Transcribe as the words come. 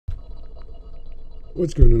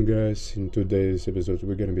What's going on, guys? In today's episode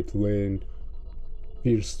we're gonna be playing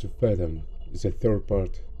Fears to Fathom. It's a third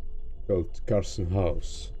part called Carson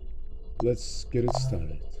House. Let's get it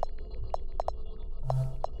started.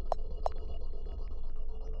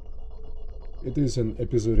 It is an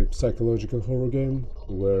episodic psychological horror game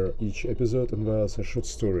where each episode unveils a short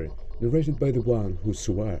story narrated by the one who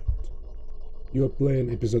survived. You are playing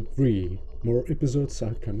episode 3, more episodes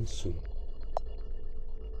are coming soon.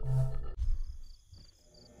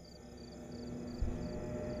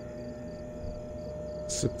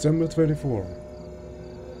 September 24.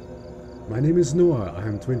 My name is Noah. I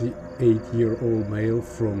am 28-year-old male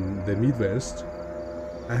from the Midwest.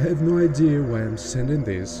 I have no idea why I'm sending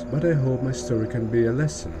this, but I hope my story can be a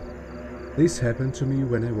lesson. This happened to me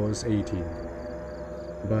when I was 18.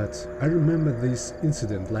 But I remember this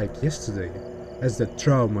incident like yesterday, as that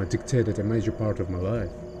trauma dictated a major part of my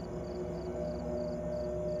life.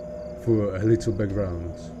 For a little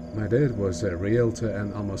background, my dad was a realtor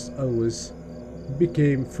and almost always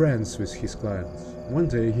became friends with his clients. One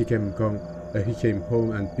day he came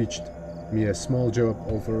home and pitched me a small job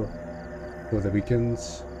offer for the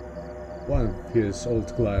weekends. One of his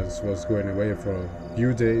old clients was going away for a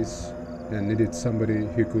few days and needed somebody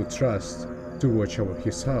he could trust to watch over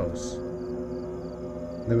his house.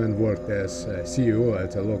 The man worked as a CEO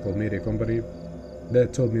at a local media company.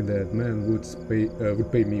 Dad told me that man would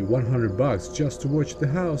pay me $100 just to watch the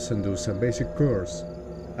house and do some basic chores.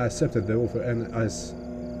 I accepted the offer, and as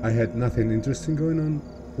I had nothing interesting going on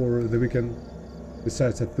for the weekend,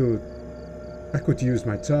 besides I thought I could use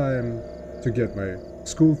my time to get my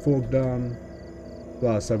school work done.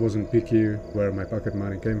 Plus I wasn't picky where my pocket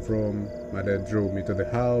money came from. My dad drove me to the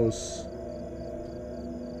house.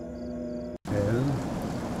 And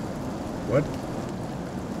what?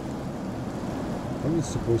 I was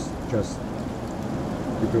supposed to just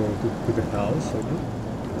go to the house,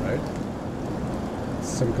 right?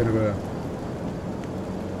 Some kind of a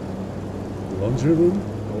laundry room,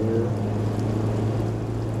 or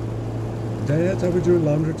Dad, are we doing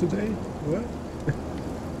laundry today? What?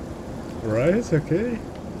 Right, okay.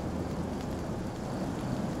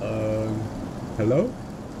 Hello?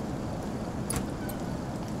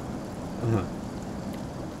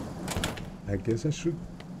 I guess I should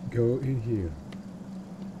go in here.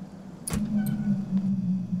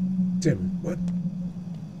 Damn it, what?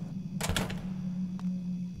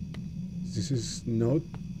 This is not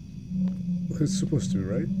what it's supposed to be,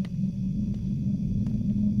 right?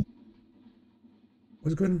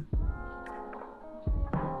 What's going on?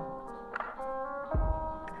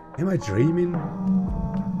 Am I dreaming?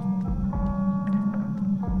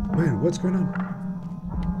 Man, what's going on?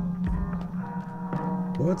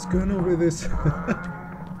 What's going on with this?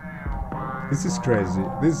 This is crazy.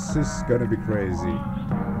 This is gonna be crazy.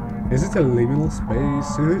 Is it a liminal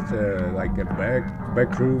space? Is it like a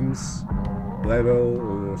back rooms level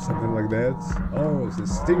or something like that? Oh, it's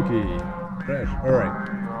stinky trash. Alright.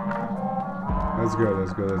 Let's go.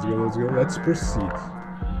 Let's proceed.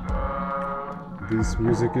 This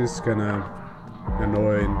music is kinda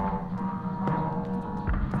annoying.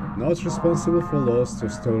 Not responsible for lost or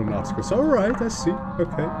stolen articles. Alright, I see.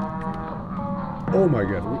 Okay. Oh my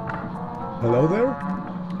god. Hello there?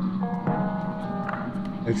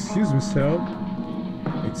 Excuse me, sir.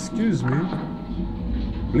 Excuse me.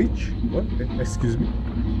 Bleach? What? Excuse me?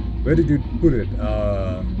 Where did you put it?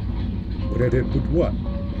 Where did I put what?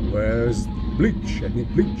 Where's bleach? I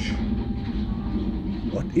need bleach.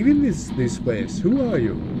 What even is this place? Who are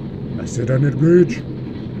you? I said I need bleach.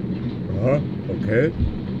 Okay.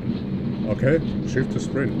 Okay, shift to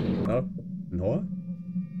sprint. Noah?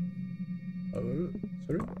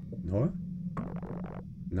 Sorry? Noah?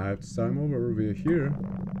 Now it's time over. We're here.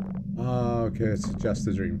 Okay, it's just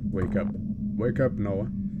a dream. Wake up. Wake up, Noah.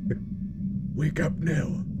 Wake up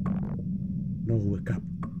now. No, wake up.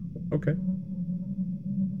 Okay.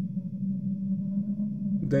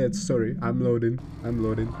 Dad, sorry. I'm loading.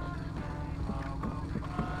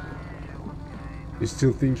 You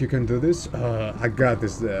still think you can do this? I got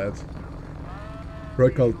this, Dad. Roy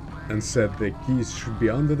called and said the keys should be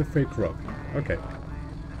under the fake rock. Okay.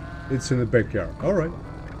 It's in the backyard. Alright.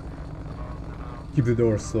 Keep the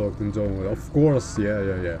doors locked and don't. Of course,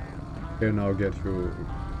 yeah. Here, now get your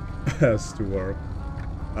ass to work.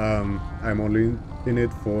 I'm only in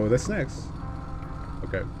it for the snacks.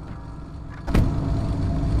 Okay.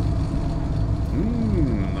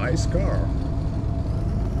 Nice car.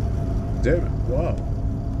 Damn it, wow.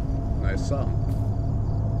 Nice sound.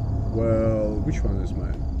 Well, which one is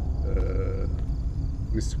mine?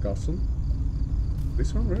 Mr. Carson?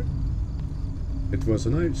 This one, right? It was a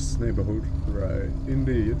nice neighborhood, right?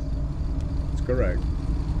 Indeed. Let's correct.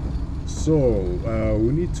 So,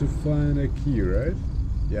 we need to find a key, right?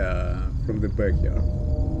 Yeah, from the backyard.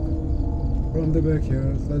 From the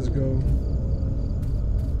backyard, let's go.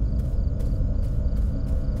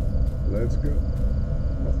 Let's go.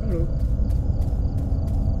 Oh, hello.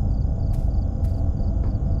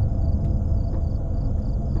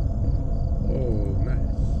 Oh,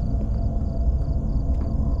 nice.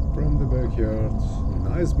 From the backyard.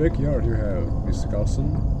 Nice backyard you have, Mr. Carson.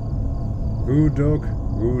 Good dog,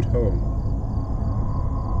 good home.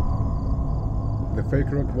 The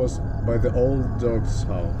fake rock was by the old dog's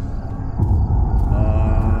house.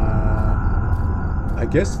 I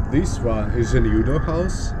guess this one is a new dog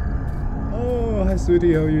house. Oh, hi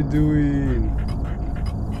sweetie, how you doing?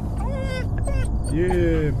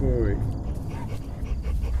 Yeah, boy.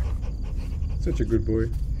 Such a good boy.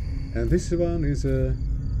 And this one is a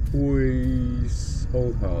boy's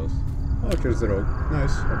old house. Oh, here's the dog.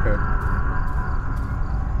 Nice, okay.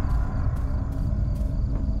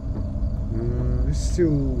 It's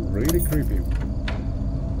still really creepy.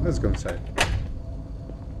 Let's go inside.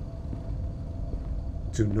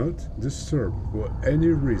 Do not disturb for any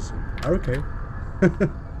reason. Okay.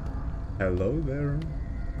 Hello there.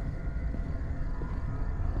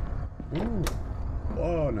 Oh.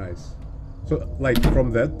 Oh, nice. So, like,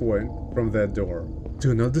 from that point, from that door,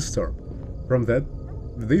 do not disturb. From that,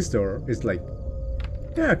 this door is like,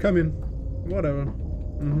 yeah, come in. Whatever.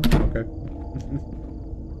 Okay.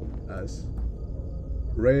 Nice.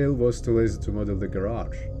 Rail was too lazy to model the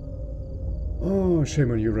garage. Oh,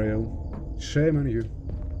 shame on you, Rail. Shame on you.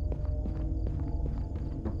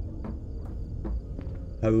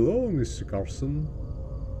 Hello, Mr. Carson.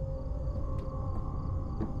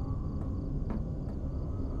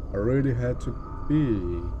 I really had to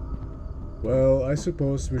pee. Well, I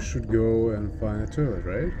suppose we should go and find a toilet,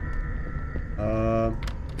 right?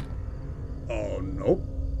 Oh, nope.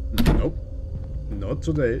 Nope. Not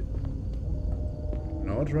today.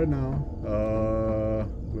 Not right now.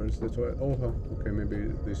 Where's the toilet? Oh, okay,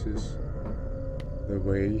 maybe this is the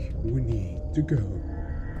way we need to go.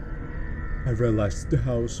 I realized the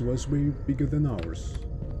house was way bigger than ours.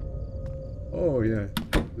 Oh, yeah,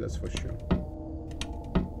 that's for sure.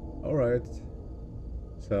 Alright.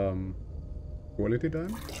 Some quality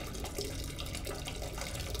time?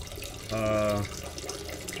 I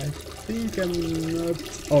think I'm not...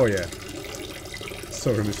 Oh, yeah.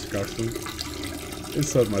 Sorry, Mr. Carson.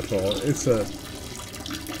 It's not my fault. It's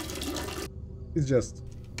just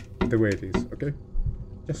the way it is, okay?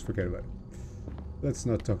 Just forget about it. Let's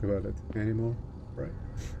not talk about it anymore, right?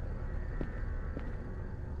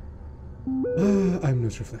 I'm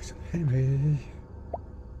not reflecting. Anyway.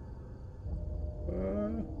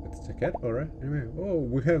 It's a cat, alright. Anyway, oh,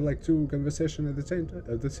 we have like two conversations at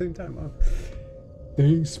the same time. Oh.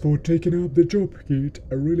 Thanks for taking up the job, kid.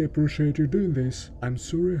 I really appreciate you doing this. I'm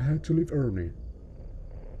sorry I had to leave early.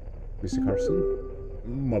 Mr. Carson?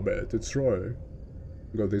 My bad, it's Roy.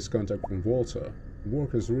 Got this contact from Walter.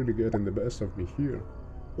 Work is really getting the best of me here.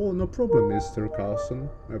 Oh, no problem, Mr. Carson.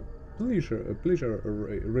 A pleasure,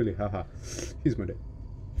 really, haha. He's my dad.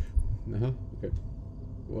 Okay.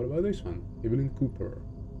 What about this one? Evelyn Cooper.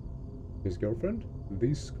 His girlfriend?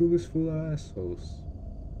 This school is full of assholes.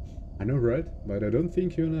 I know, right? But I don't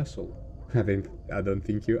think you're an asshole. I don't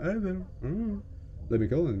think you either. Let me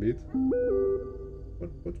go and meet.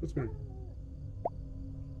 What's going on?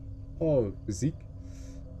 Oh, Zeke?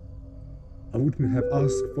 I wouldn't have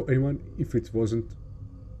asked for anyone if it wasn't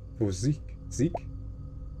for Zeke. Zeke?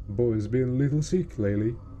 Bowen's been a little sick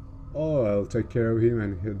lately. Oh, I'll take care of him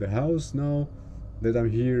and hit the house now that I'm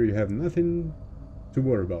here. You have nothing to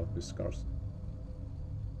worry about, Miss Carson.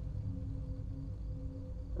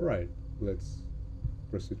 Alright, let's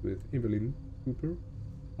proceed with Evelyn Cooper.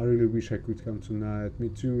 I really wish I could come tonight. Me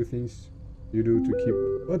too, things you do to keep...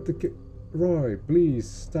 What the... Roy, please,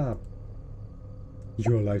 stop.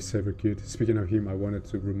 You're a lifesaver, kid. Speaking of him, I wanted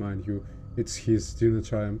to remind you, it's his dinner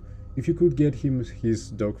time. If you could get him his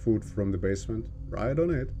dog food from the basement, right on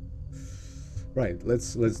it. Right,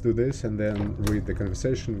 let's do this and then read the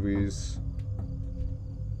conversation with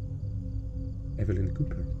Evelyn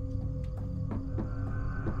Cooper.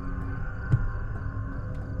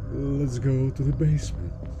 Let's go to the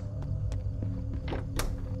basement.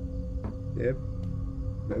 Yep,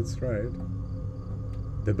 that's right.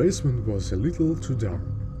 The basement was a little too dark.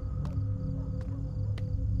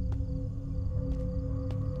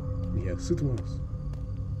 Yes, it was.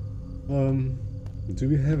 Do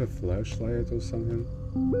we have a flashlight or something?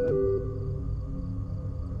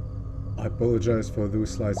 I apologize for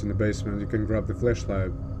those lights in the basement. You can grab the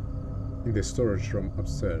flashlight in the storage room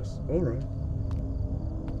upstairs. Alright.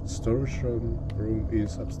 storage room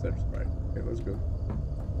is upstairs, right? Okay, let's go.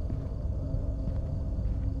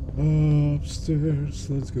 Upstairs,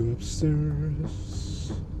 let's go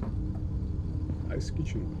upstairs. Nice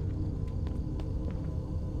kitchen.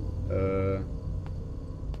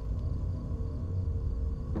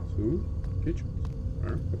 Two kitchens.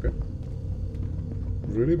 Okay.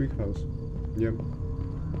 Really big house. Yep.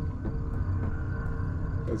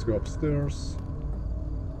 Let's go upstairs.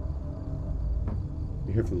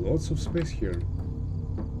 We have lots of space here.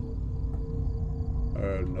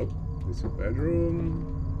 Nope. It's a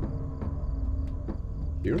bedroom.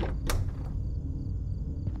 Here?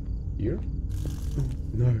 Here?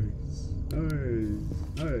 Nice.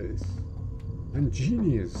 Nice. I'm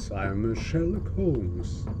genius. I'm a Sherlock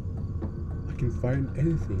Holmes. I can find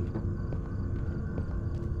anything.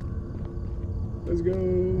 Let's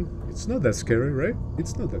go. It's not that scary, right?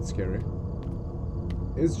 It's not that scary.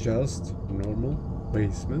 It's just normal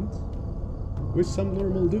basement with some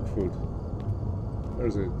normal dog food. Where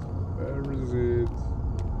is it? Where is it?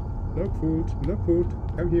 Dog food, dog food.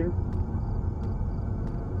 Come here.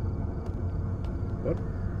 What?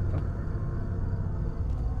 Oh.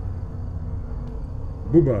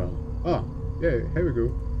 Booba. Ah, yeah, here we go.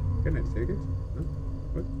 Can I take it? No?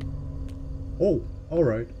 What? Oh,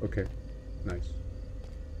 alright, okay. Nice.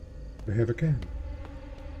 We have a can.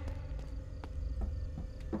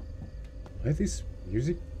 Why is this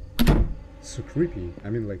music so creepy? I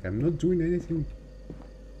mean, like, I'm not doing anything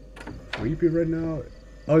creepy right now.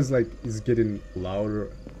 Oh, it's like, it's getting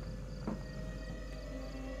louder.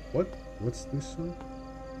 What? What's this song?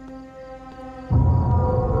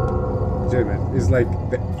 Damn it, it's like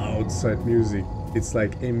the outside music. It's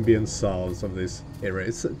like ambient sounds of this area.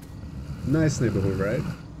 It's a nice neighborhood, right?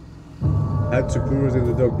 Had to put it in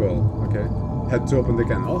the dog bowl, okay? Had to open the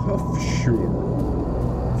can. Oh, for sure.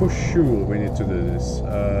 For sure we need to do this.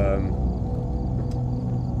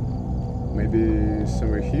 Maybe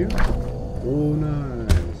somewhere here? Oh,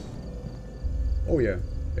 nice. Oh, yeah.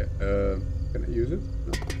 Yeah. Can I use it?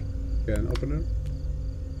 No. Can I open it?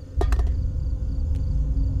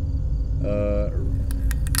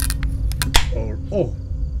 Oh,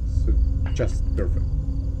 so just perfect.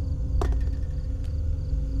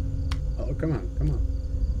 Oh, come on, come on.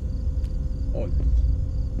 Oh,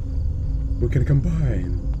 we can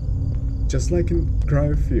combine. Just like in Cry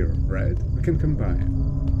of Fear, right? We can combine.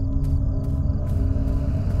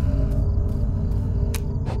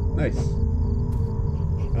 Nice.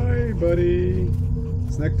 Hi, buddy.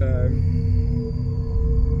 Snack time.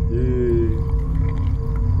 Yay.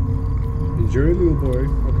 Enjoy, little boy.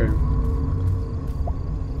 Okay.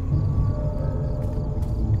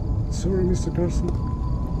 Sorry, Mr. Carson.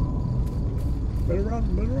 Better run,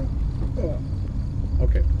 better run. Oh.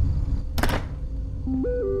 Okay.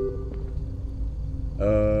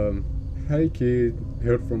 Hey kid,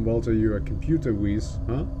 heard from Walter you're a computer whiz,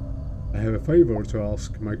 huh? I have a favor to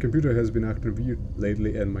ask. My computer has been acting weird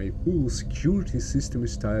lately and my whole security system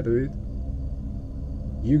is tired of it.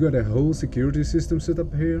 You got a whole security system set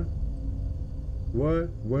up here? What?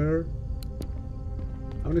 Where?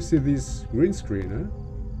 I wanna see this green screen, huh?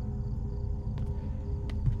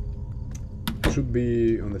 Should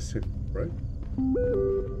be on the second, right?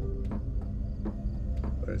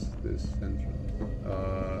 Where's this entrance?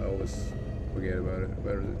 I always forget about it.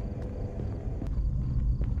 Where is it?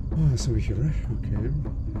 Oh, so here, right? Okay.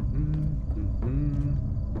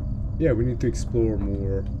 Yeah, we need to explore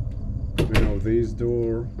more. We know this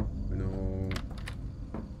door. We know.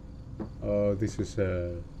 This is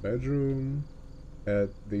a bedroom.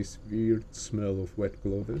 Had this weird smell of wet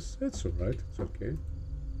clothes. That's alright. It's okay.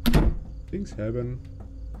 Things happen.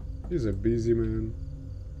 He's a busy man.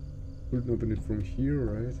 Couldn't open it from here,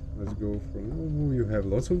 right? Let's go from... Oh, you have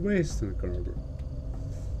lots of waste in the corridor.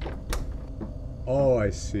 Oh,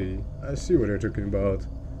 I see. I see what you're talking about.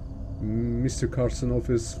 Mr. Carson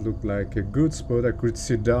office looked like a good spot I could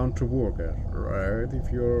sit down to work at, right? If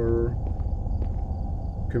you're...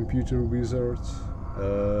 computer wizard.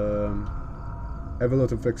 Have a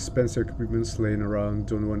lot of expensive equipment laying around,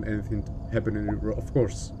 don't want anything to happen in it. Of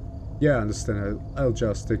course. Yeah, I understand. I'll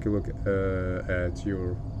just take a look at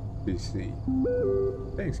your PC.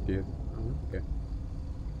 Thanks, kid. Okay.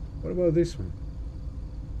 What about this one?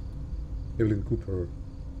 Evelyn Cooper.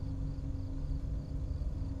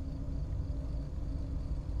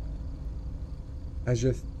 I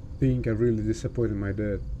just think I really disappointed my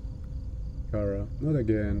dad. Kara, not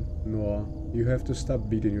again. Noah, you have to stop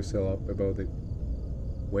beating yourself up about it.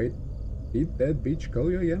 Wait, did that bitch call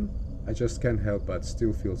you again? I just can't help but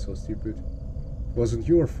still feel so stupid. It wasn't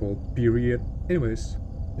your fault, period. Anyways,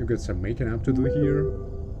 you got some making up to do here.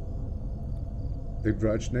 the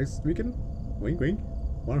garage next weekend. Wink wink.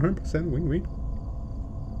 100% wink wink.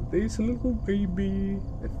 There's a little baby.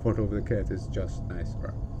 A photo of the cat is just nice,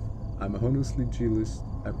 bro. I'm honestly jealous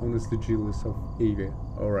of Eve.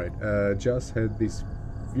 Alright, just had this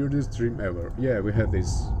weirdest dream ever. Yeah, we had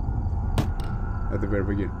this at the very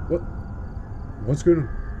beginning. What's going on?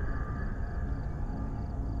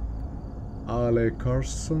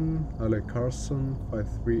 Carson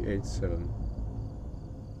 5387.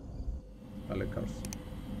 Carson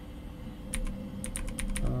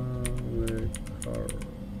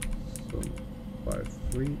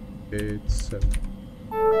 5387.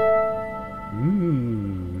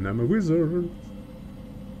 I'm a wizard.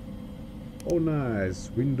 Oh nice,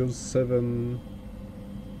 Windows 7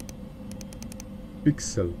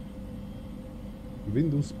 Pixel.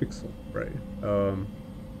 Windows Pixel, right.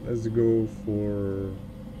 Let's go for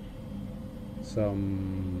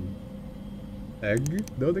some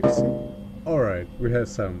egg.exe. Alright, we have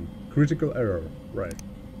some critical error, right.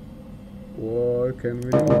 What can we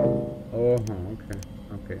do? Oh,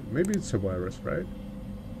 okay. Maybe it's a virus, right?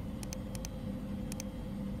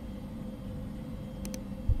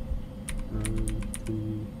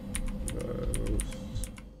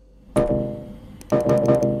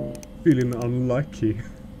 Feeling unlucky.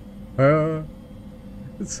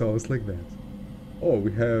 It sounds like that. Oh,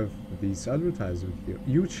 we have this advertisement here.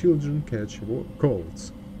 You children catch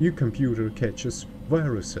colds. Your computer catches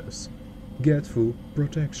viruses. Get full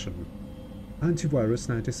protection. Antivirus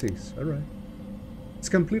 96. Alright. It's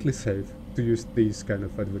completely safe to use these kind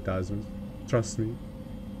of advertisements. Trust me.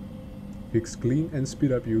 Fix, clean and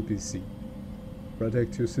speed up your PC.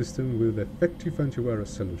 Protect your system with effective antivirus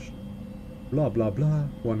solution. Blah blah blah.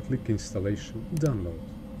 One-click installation. Download.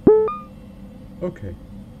 Okay.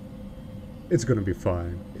 It's gonna be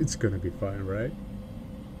fine. It's gonna be fine, right?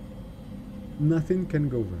 Nothing can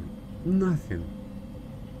go wrong. Nothing.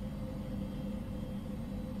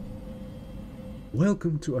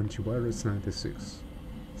 Welcome to Antivirus 96.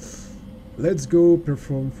 Let's go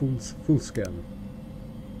perform full scan.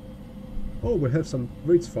 Oh, we have some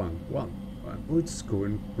great fun. One. Oh, it's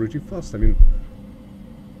going pretty fast. I mean,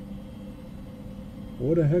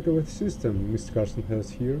 what a heck of a system Mr. Carson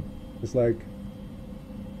has here. It's like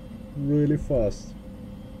really fast.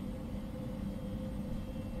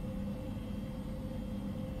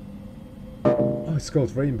 Oh, it's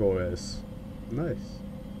called Rainbow S. Nice.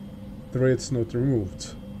 Threats not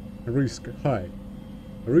removed. Risk high.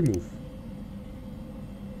 Remove.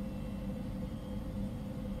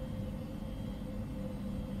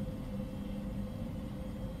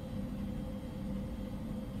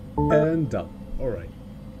 And done. Alright.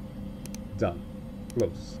 Done.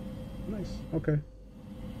 Close. Nice. Okay.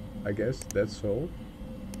 I guess that's all.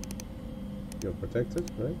 You're protected,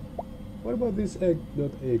 right? What about this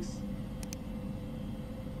egg.exe?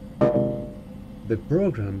 The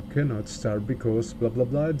program cannot start because blah blah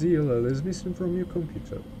blah DLL is missing from your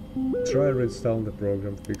computer. Try reinstall the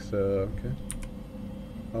program, fix okay.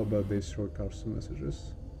 How about these short Carson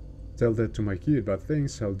messages? Tell that to my kid, but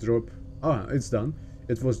things I'll drop. Ah, it's done.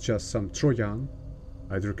 It was just some Trojan.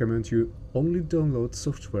 I'd recommend you only download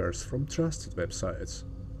softwares from trusted websites.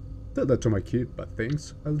 Tell that to my kid, but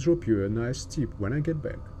thanks, I'll drop you a nice tip when I get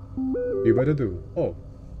back. You better do. Oh,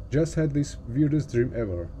 just had this weirdest dream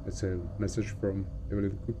ever. It's a message from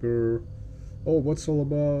Evelyn Cooper. Oh, what's all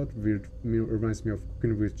about? Weird reminds me of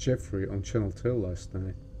Cooking with Jeffrey on Channel 10 last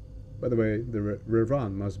night. By the way, the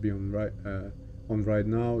rerun must be on right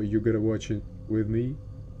now. You gotta watch it with me.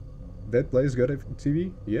 That place got a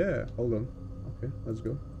TV? Yeah, hold on. Okay, let's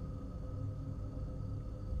go.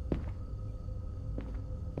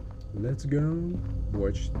 Let's go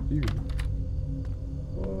watch TV.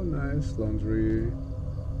 Oh, nice laundry.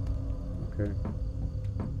 Okay.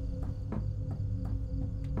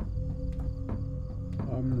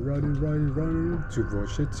 I'm running to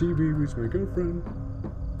watch the TV with my girlfriend.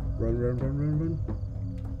 Run.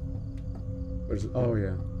 Where's, oh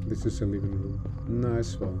yeah, this is a living room.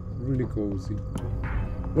 Nice one, really cozy.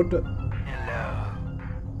 What the? Hello.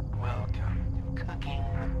 Welcome to Cooking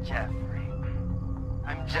with Jeffrey.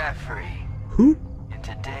 I'm Jeffrey. Who? And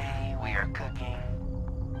today we are cooking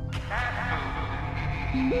cat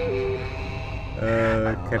food.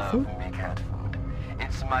 Cat food? Cat food.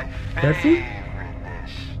 It's my Cat food? favorite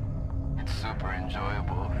dish. It's super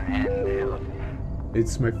enjoyable and healthy.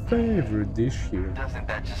 It's my favorite dish here. Doesn't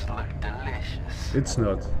that just look delicious? It's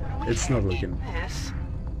not. It's not looking. This,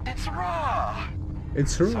 it's raw.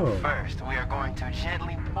 It's raw. So first, we are going to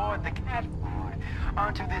gently pour the cat food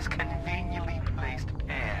onto this conveniently placed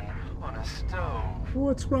pan on a stove.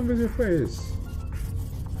 What's wrong with your face?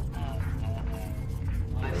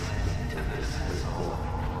 Listen to the sizzle.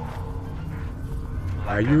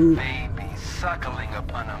 Like you... a baby suckling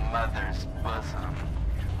upon a mother's bosom.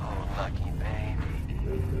 Oh, lucky baby.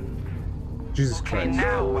 Jesus Okay, Christ.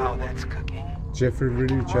 now while that's cooking, Jeffrey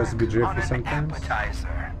really just be on Jeffrey an sometimes?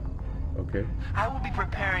 appetizer. Okay. I will be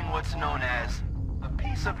preparing what's known as a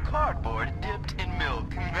piece of cardboard dipped in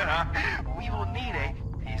milk. We will need a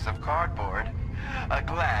piece of cardboard, a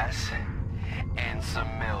glass, and some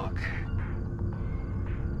milk.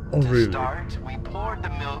 Oh, To really? start, we poured the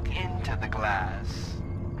milk into the glass.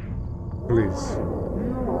 Please.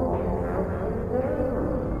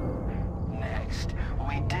 Next,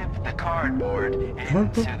 we dip the cardboard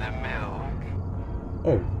into the milk.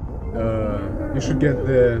 Oh, you should get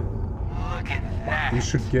the... Look at that. You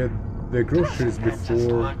should get the groceries Doesn't that just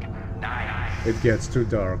before look nice? it gets too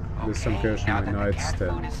dark. There's some Okay, cash now in my that the cat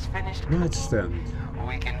food nightstand. is finished Nightstand. cooking,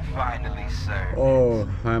 we can finally serve. Oh,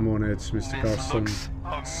 I'm on it, Mr. This Carson. looks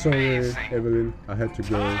Sorry, amazing. Evelyn, I had to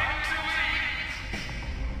go.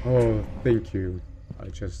 Oh, thank you. I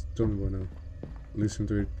just don't wanna listen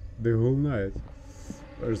to it the whole night.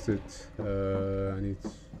 Where's it? I need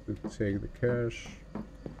to take the cash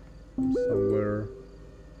somewhere.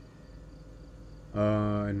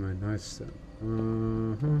 In my nightstand.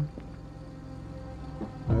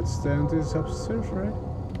 Nightstand is upstairs, right?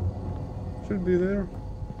 Should be there.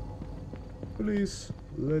 Please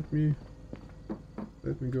let me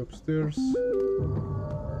go upstairs.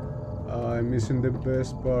 I'm missing the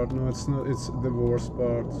best part. No, it's not. It's the worst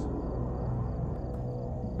part.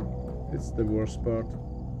 It's the worst part.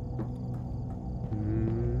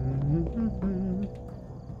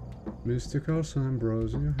 Mr. Carson, I'm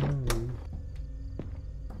browsing your home.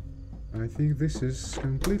 I think this is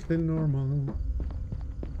completely normal.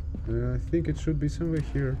 I think it should be somewhere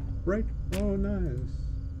here, right? Oh, nice.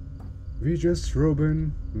 We just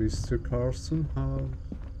robbing Mr. Carson house.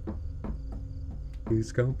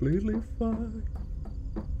 He's completely fine.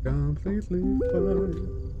 Completely fine.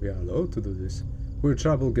 We are allowed to do this. For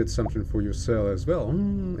trouble, get something for your cell as well.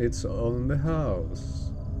 It's on the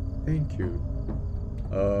house. Thank you.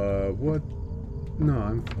 What? No,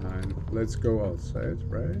 I'm fine. Let's go outside,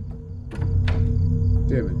 right?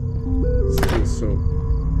 Damn it. Still so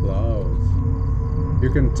loud. You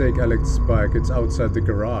can take Alex's bike, it's outside the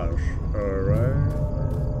garage.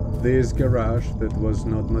 Alright. This garage that was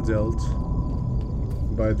not modeled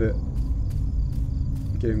by the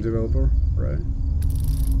game developer, right?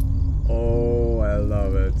 Oh, I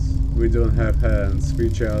love it. We don't have hands, we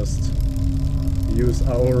just use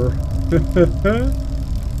our...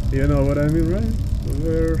 You know what I mean, right?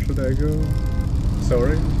 Where should I go?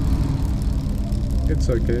 Sorry. It's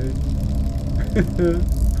okay.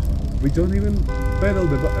 We don't even pedal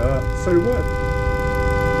the sorry, what?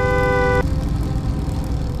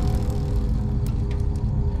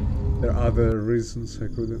 There are other reasons I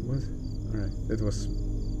couldn't... What? Alright, that was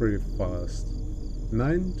pretty fast.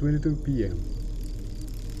 9:22 p.m.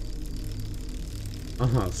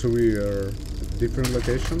 So we are at a different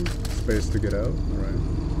location. Space to get out, alright.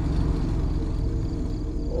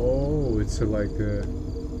 Oh, it's like a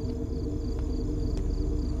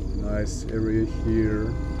nice area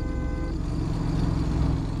here.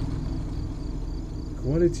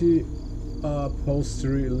 Quality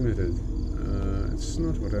upholstery limited. It's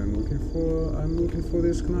not what I'm looking for. I'm looking for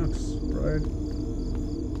these knocks, right?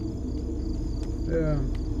 Yeah.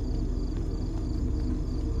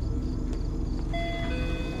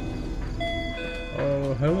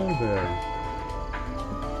 Oh, hello there.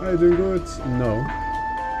 Are you doing good? No.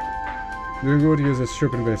 Doing good, use a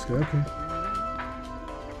shopping basket. Okay.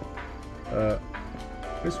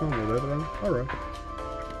 This one or that one? Alright.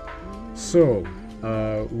 So,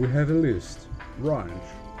 we have a list. Ranch,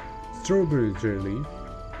 strawberry jelly,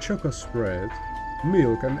 choco spread,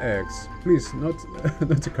 milk and eggs. Please, not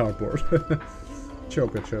not a cardboard.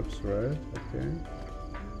 Choco chips, right? Okay.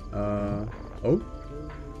 Oh.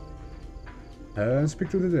 And speak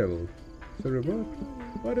to the devil. Sorry, what?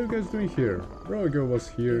 What are you guys doing here? Rogo was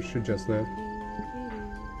here, she just left.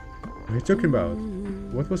 What are you talking about?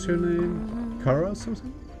 What was your name? Kara or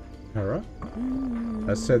something? Kara?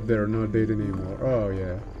 I said they're not dating anymore. Oh,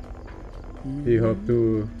 yeah. He hoped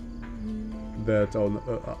to... that all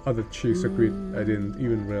other chicks agreed. I didn't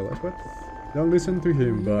even realize. What? Don't listen to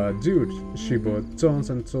him, but dude, she bought tons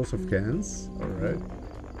and tons of cans. Alright.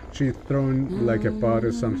 She thrown like a pot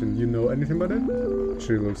or something. You know anything about it?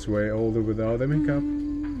 She looks way older without the makeup.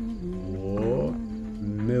 Oh,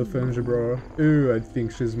 Milfenge, bro. Ooh, I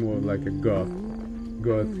think she's more like a goth.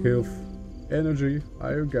 Goth health energy.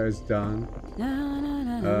 Are you guys done?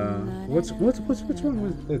 What's wrong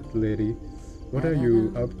with that lady? What are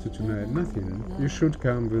you up to tonight? Nothing. You should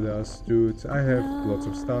come with us, dude. I have lots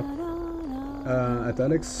of stuff. At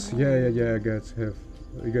Alex, yeah, you guys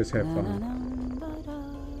have fun.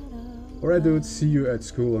 Alright, dude, see you at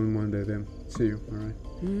school on Monday then. See you, alright.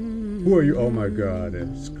 Who are you? Oh my god,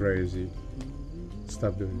 it's crazy.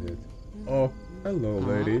 Stop doing it. Oh, hello,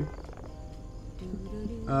 lady.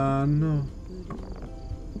 No.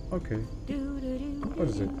 Okay. What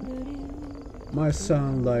is it? My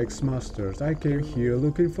son likes mustard. I came here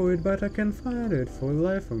looking for it, but I can't find it for the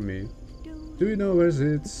life of me. Do you know where it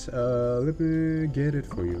is? Let me get it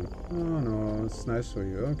for you. Oh no, it's nice for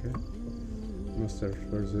you. Okay. Mustard,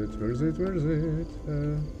 where is it? Where is it? Where is it?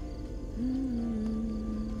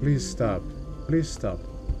 Please stop. Please stop.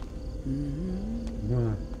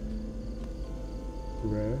 What?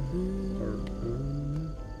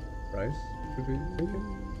 Rice should be taken.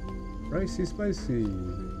 Rice is spicy.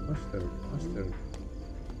 Mustard, mustard.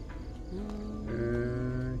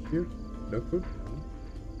 Here, dog food.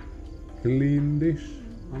 Clean dish,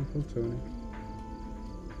 Uncle Tony.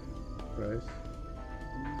 Rice.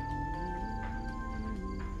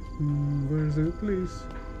 Where is it, please?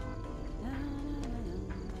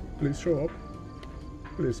 Please show up.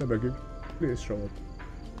 Please, I beg you. Please show up.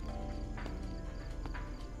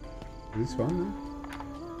 This one,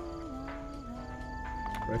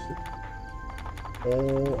 Press it.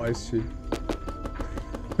 Oh, I see.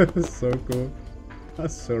 So cool. I'm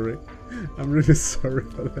sorry. I'm really sorry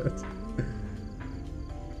for that.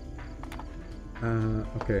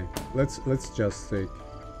 Okay, let's just take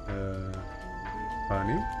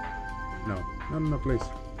honey. No, please.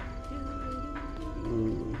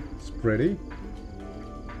 Spready.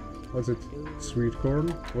 Was it sweet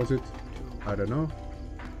corn? Was it? I don't know.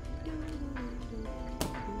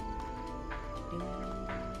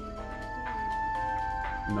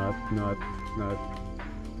 Not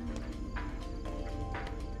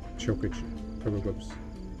chocolate globes.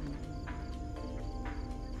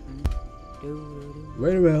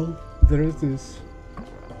 Very well, there it is.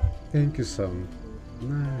 Thank you, son.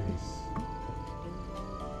 Nice.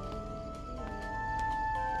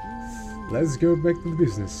 Let's go back to the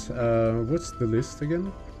business. What's the list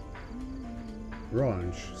again?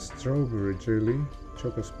 Ranch, strawberry jelly,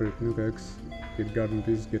 chocolate spread, milk eggs, get garden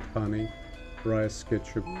peas, get honey, rice,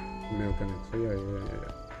 ketchup, milk and it. So yeah.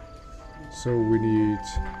 So we need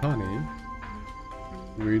honey.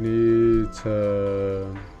 We need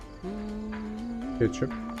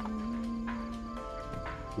ketchup.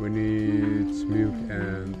 We need milk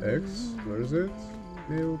and eggs. Where is it?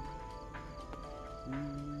 Milk.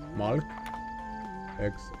 Milk.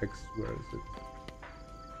 Eggs. Where is it?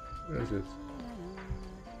 Where is it?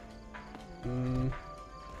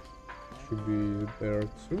 Should be there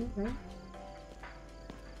too, right?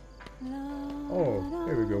 Oh,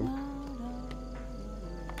 there we go.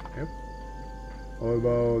 Yep. What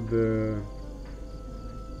about the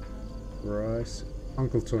rice?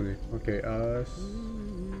 Uncle Tony. Okay, us.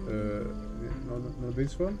 No,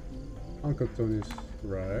 this one. Uncle Tony's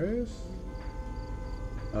rice.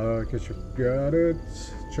 Ketchup, got it.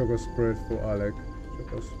 Chocolate spread for Alec.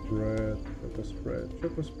 Chocolate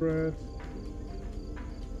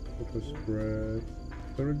spread.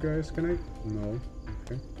 Sorry guys, can I? No.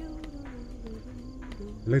 Okay.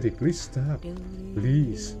 Lady, please stop.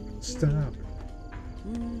 Please stop.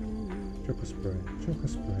 Chocolate spread.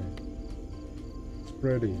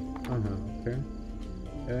 Spready. Okay.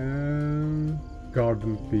 And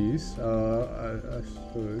garden peas. I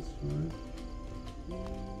saw this one.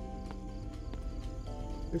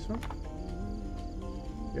 This one?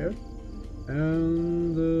 Yeah.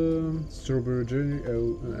 And strawberry jelly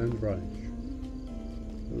and ranch.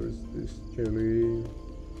 Where's this jelly?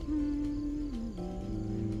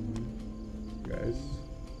 Guys.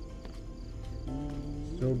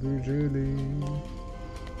 Strawberry jelly.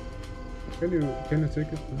 Can you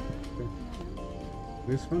take it? Okay.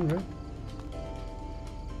 This one, right?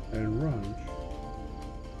 And ranch.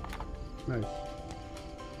 Nice.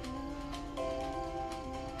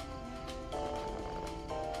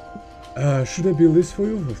 Should I build this for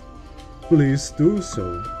you? Please do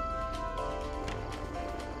so.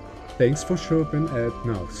 Thanks for shopping at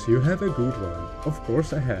Knox. You have a good one. Of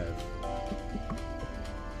course I have.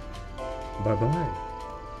 Bye bye.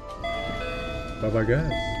 Bye bye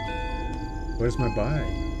guys. Where's my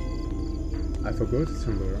bike? I forgot it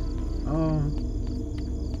somewhere. Oh.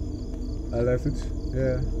 I left it.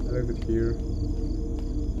 Yeah, I left it here.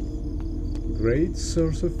 Great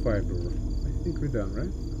source of fiber. I think we're done,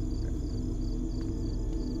 right?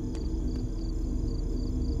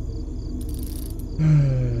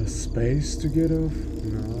 Space to get off?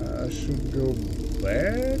 No, I should go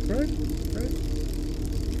back, right?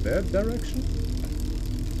 That direction?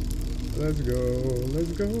 Let's go.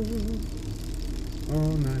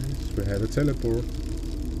 Oh, nice. We have a teleport.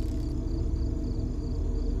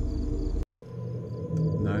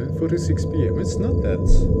 9:46 p.m. It's not that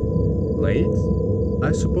late,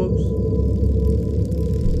 I suppose.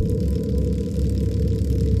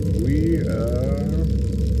 We are...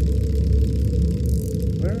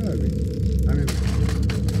 Where are we? I mean...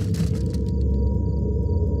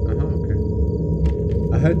 Okay.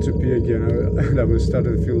 I had to pee again, and I was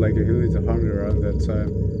starting to feel like a little hungry around that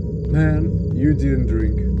time. Man, you didn't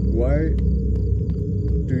drink. Why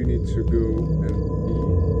do you need to go and pee?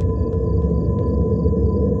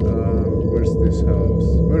 Where's this house?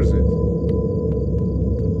 Where is it?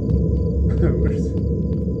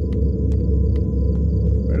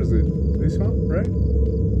 Where is it? This one, right?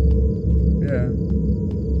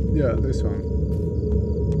 Yeah, this one.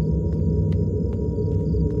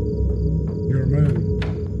 You're a man.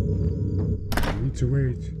 You need to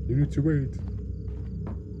wait. You need to wait.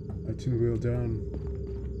 I think we're done.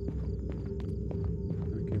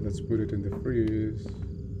 Okay, let's put it in the fridge.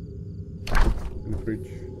 In the fridge.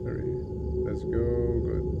 Sorry. Let's go.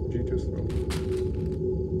 Good. Jesus.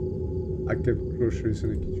 I kept groceries in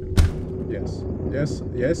the kitchen. Yes.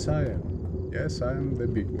 Yes, I am. Yes, I am the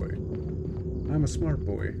big boy. I'm a smart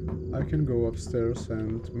boy. I can go upstairs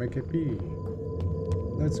and make a pee.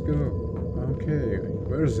 Let's go. Okay.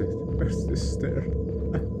 Where is it? Where's this stair?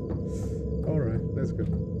 Alright, let's go.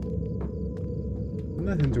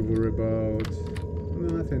 Nothing to worry about.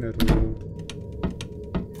 Nothing at all.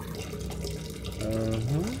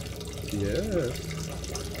 Yes.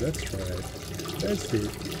 That's right. That's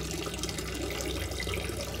it.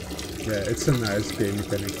 Yeah, it's a nice game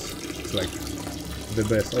mechanics. It's like the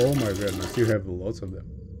best. Oh my goodness, you have lots of them.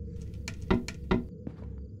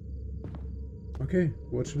 Okay,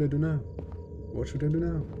 what should I do now? What should I do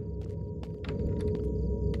now?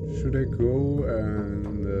 Should I go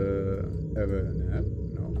and have a nap?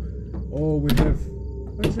 No. Oh, we have...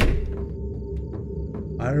 What is it?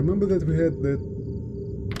 I remember that we had that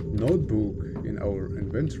notebook in our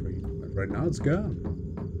inventory, but right now it's gone.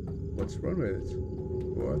 What's wrong with it?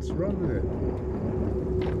 What's wrong with it?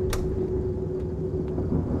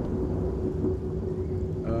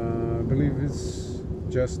 I believe it's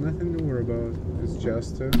just nothing to worry about. It's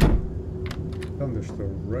just a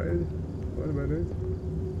thunderstorm, right? What about it?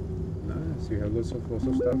 Nice, you have lots of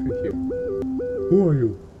stuff in here. Who are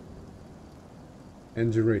you?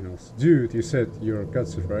 Andy Reynolds. Dude, you said you're a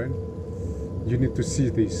Carson, right? You need to see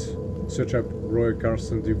this. Search up Roy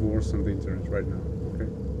Carson divorce on the internet right now, okay?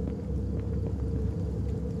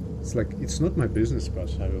 It's like, it's not my business,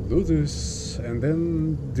 but I will do this and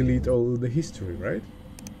then delete all the history, right?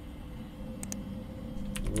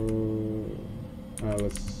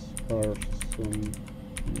 Let's Carson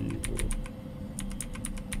divorce.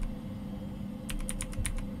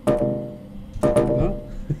 No?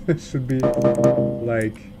 It should be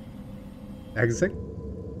like exact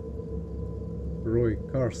Roy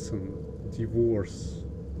Carson divorce.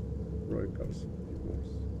 Roy Carson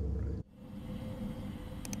divorce.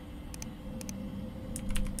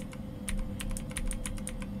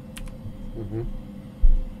 Right.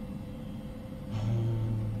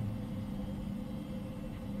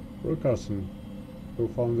 Roy Carson,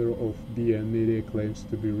 co-founder of BN Media, claims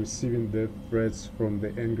to be receiving death threats from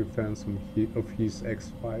the angry fans of his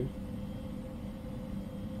X5.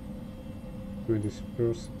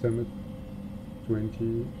 21st September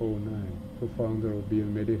 2009. Co-founder of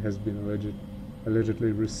BN Media has been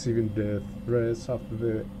allegedly receiving death threats after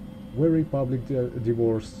the very public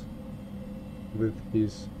divorce with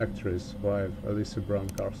his actress wife, Alyssa Brown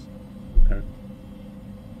Carson. Okay.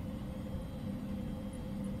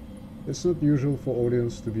 It's not usual for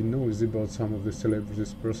audience to be nosy about some of the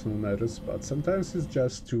celebrities' personal matters, but sometimes it's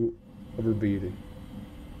just too overbearing.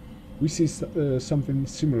 We see something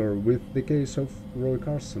similar with the case of Roy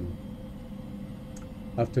Carson.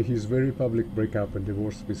 After his very public breakup and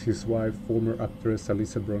divorce with his wife, former actress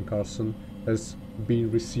Alyssa Brown Carson has been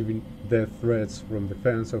receiving death threats from the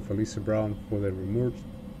fans of Alyssa Brown for the rumored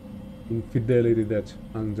infidelity that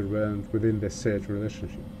underwent within the said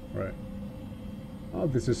relationship. Right. Oh,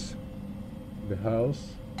 this is the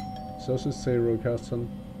house. Sources say Roy Carson,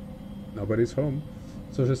 nobody's home.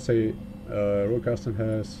 Sources say Roy Carson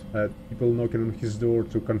has had people knocking on his door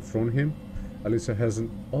to confront him. Alyssa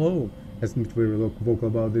hasn't been very vocal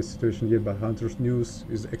about this situation yet, but Hunter's News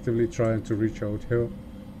is actively trying to reach out to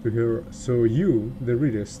her, so you, the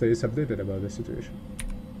reader, stays updated about the situation.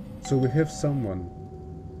 So we have someone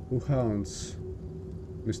who haunts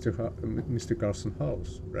Mr. Carson's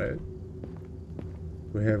house, right?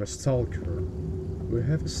 We have a stalker. We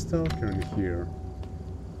have a stalker in here.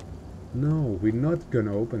 No, we're not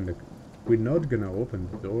gonna open We're not gonna open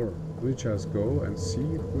the door. We just go and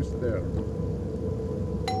see who's there.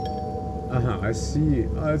 I see.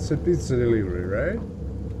 It's a pizza delivery, right?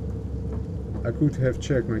 I could have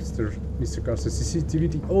checked Mr. Carson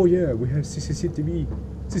CCTV. Oh yeah, we have CCTV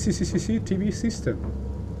system.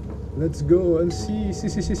 Let's go and see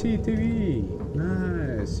CCTV.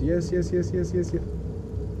 Nice. Yes.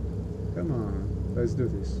 Come on, let's do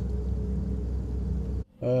this.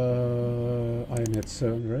 I'm at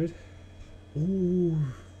 7, right? Ooh.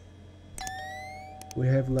 We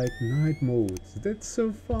have like night mode. That's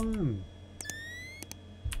so fun.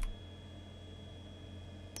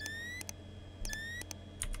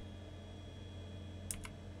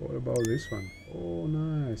 What about this one? Oh,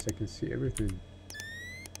 nice. I can see everything.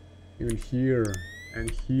 Even here and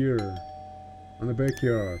here. On the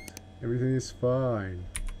backyard. Everything is fine.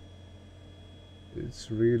 It's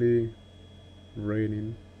really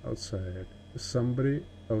raining outside. There's somebody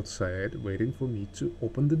outside waiting for me to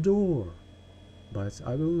open the door. But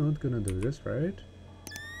I will not gonna do this, right?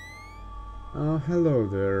 Hello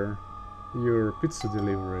there. Your pizza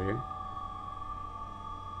delivery.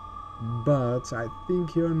 But I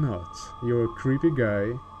think you're not. You're a creepy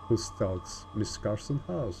guy who stalks Miss Carson's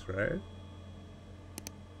house, right?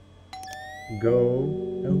 Go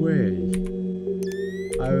away.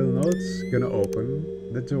 I will not gonna open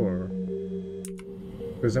the door.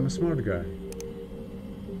 Because I'm a smart guy.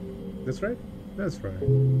 That's right? That's right.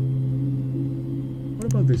 What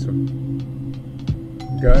about this one?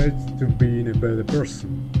 Guide to being a better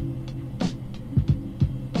person.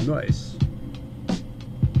 Nice.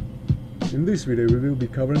 In this video we will be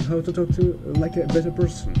covering how to talk to like a better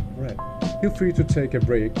person. Right. Feel free to take a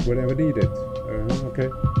break whenever needed. Okay.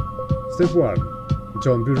 Step 1.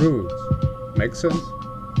 Don't be rude. Make sense?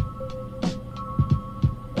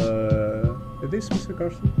 This, Mr.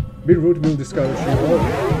 Carson? Be rude will discourage you all.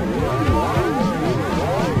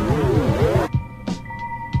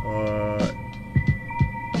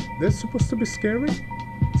 That's supposed to be scary?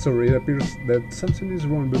 Sorry, it appears that something is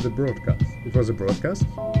wrong with the broadcast. It was a broadcast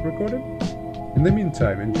recorded? In the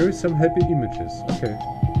meantime, enjoy some happy images. Okay.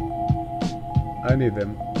 I need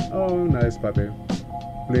them. Oh, nice puppy.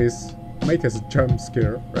 Please, make us a jump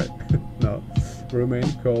scare, right? No. Remain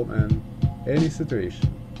calm in any situation.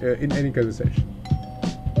 In any conversation.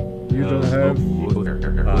 You don't have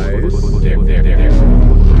eyes. Oh, here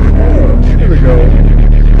we go.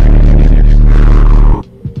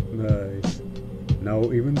 Nice. Now,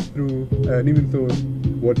 even though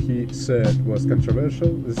what he said was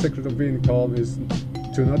controversial, the secret of being calm is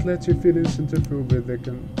to not let your feelings interfere with the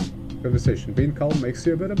conversation. Being calm makes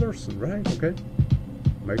you a better person, right? Okay?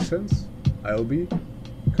 Makes sense? I'll be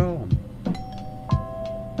calm.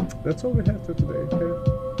 That's all we have for today, okay?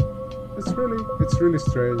 It's really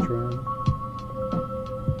strange, man.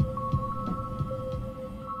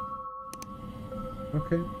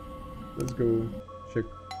 Okay, let's go check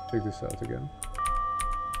this out again.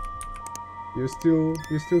 You still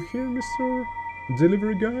here, Mr.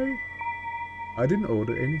 Delivery Guy? I didn't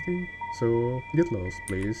order anything, so get lost,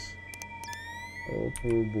 please. Oh,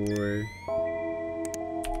 poor boy.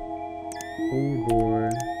 Poor boy.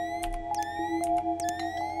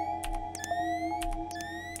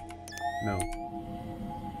 No.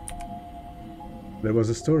 There was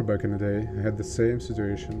a story back in the day. I had the same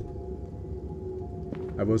situation.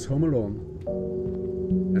 I was home alone,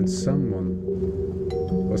 and someone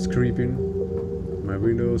was creeping my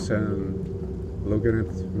windows and looking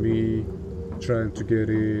at me, trying to get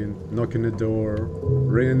in, knocking the door,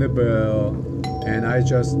 ringing the bell, and I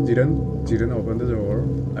just didn't open the door.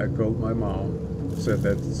 I called my mom, said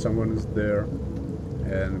that someone is there,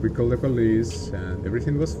 and we called the police, and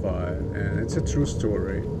everything was fine, and it's a true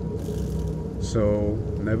story. So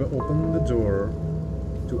never open the door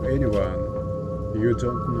to anyone you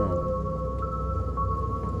don't know.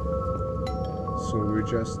 So we're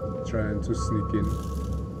just trying to sneak in,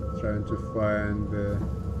 trying to find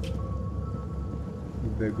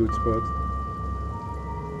the good spot.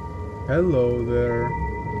 Hello there.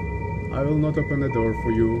 I will not open the door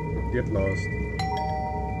for you. Get lost.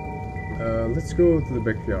 Let's go to the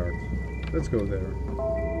backyard. Let's go there.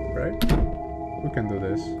 Right? We can do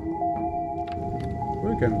this.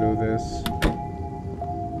 We can do this.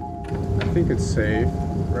 I think it's safe,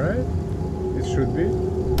 right? It should be.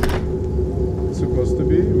 It's supposed to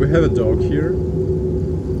be. We have a dog here.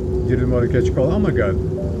 Didn't want to catch a call. Oh my god.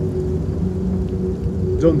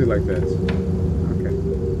 Don't be like that. Okay.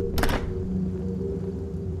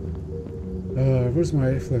 Where's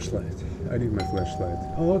my flashlight? I need my flashlight.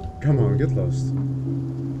 Oh, come on, get lost.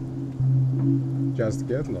 Just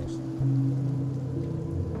get lost.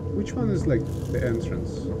 Which one is like the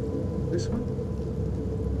entrance? This one?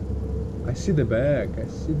 I see the bag. I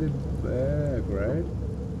see the bag, right?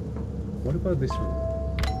 What about this one?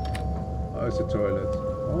 Oh, it's a toilet.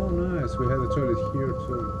 Oh, nice. We had a toilet here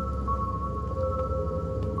too.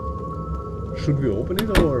 Should we open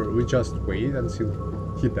it or we just wait until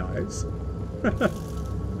he dies?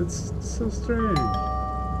 It's so strange.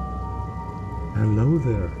 Hello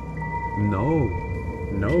there. No.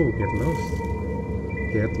 No, get lost.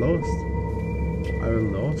 Get lost. I will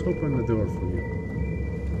not open the door for you.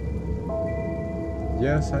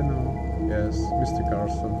 Yes, I know. Yes, Mr.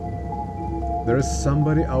 Carson. There is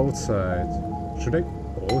somebody outside. Should I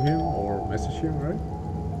call him or message him, right?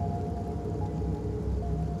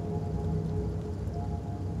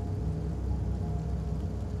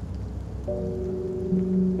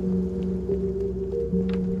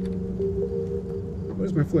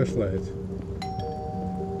 Where's my flashlight?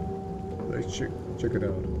 Let's check it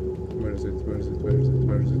out. Where is it? Where is it? Where is it?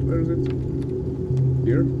 Where is it? Where is it?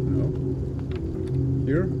 Here? No.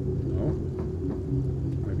 Here? No.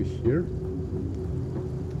 Maybe here?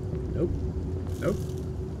 Nope. Nope.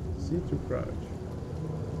 See to crouch.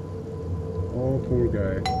 Oh, poor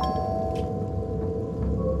guy.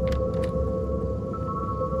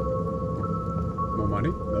 More money?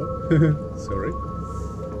 No. Sorry.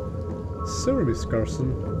 Sorry, Miss Carson.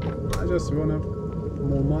 I just wanna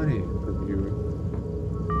more money from you.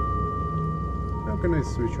 How can I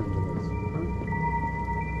switch on the lights?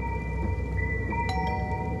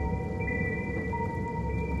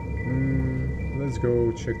 Huh? Let's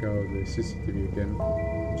go check out the CCTV again,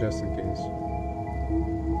 just in case.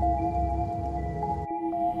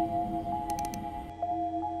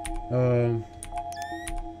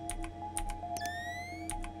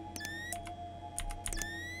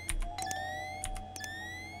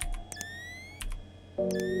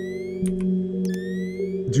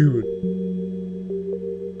 Dude,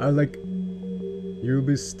 you'll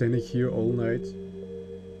be standing here all night.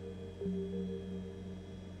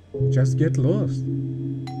 Just get lost.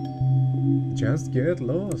 Just get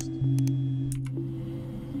lost.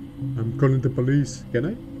 I'm calling the police. Can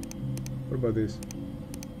I? What about this?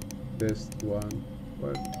 Test one.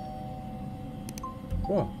 What?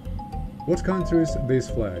 What? What country is this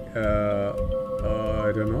flag?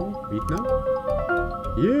 I don't know. Vietnam?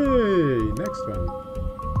 Yay! Next one.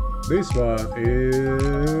 This one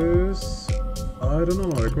is... I don't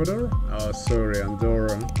know, Ecuador? Oh, sorry,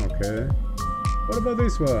 Andorra. Okay. What about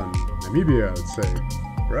this one? Namibia, I'd say.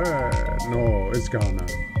 Right. No, it's Ghana.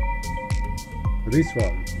 This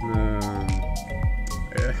one.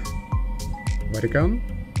 Vatican?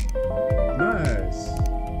 Nice.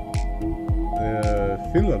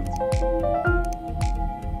 Finland.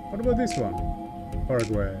 What about this one?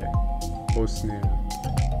 Paraguay. Bosnia.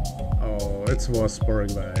 Oh, it was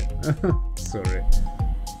Paraguay. Sorry.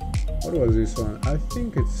 What was this one? I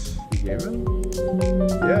think it's Yemen?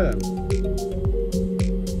 Yeah.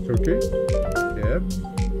 Turkey? Yep.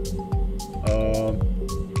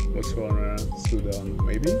 Botswana, Sudan,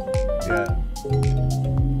 maybe? Yeah.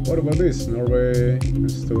 What about this? Norway,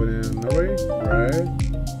 Estonia, Norway? Right.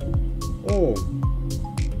 Oh.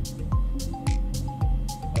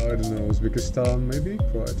 I don't know, Uzbekistan, maybe?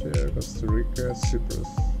 Croatia, Costa Rica, Cyprus.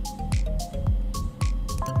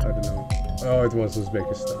 I don't know. Oh, it was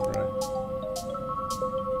Uzbekistan, right?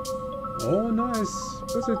 Oh, nice.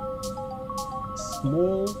 Was it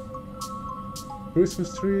small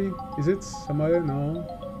Christmas tree? Is it Somalia? No.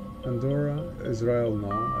 Andorra, Israel? No.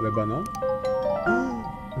 Lebanon?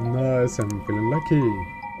 Nice. I'm feeling lucky.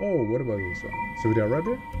 Oh, what about this one? Saudi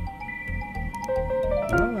Arabia?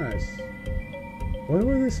 Nice. What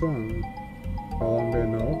about this one? Colombia?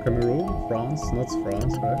 No. Cameroon? France? Not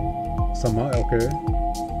France, right? Somalia? Okay.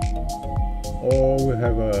 Oh, we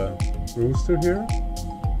have a rooster here.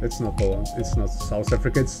 It's not Poland. It's not South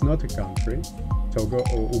Africa. It's not a country. Togo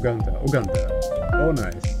or Uganda. Uganda. Oh,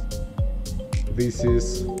 nice. This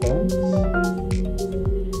is France.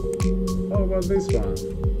 How about this one?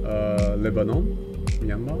 Lebanon?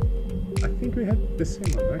 Myanmar? I think we had the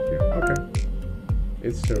same one right here. Okay.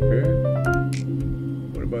 It's Turkey.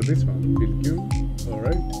 What about this one? Belgium?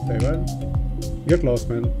 Alright. Taiwan? Get lost,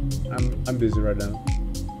 man. I'm busy right now.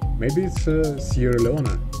 Maybe it's Sierra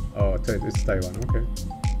Leone. Oh, it's Taiwan. Okay.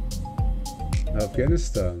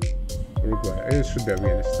 Afghanistan. Uruguay. It should be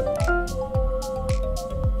Afghanistan.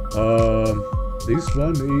 This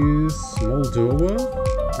one is Moldova.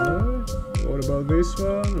 What about this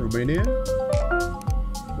one? Romania.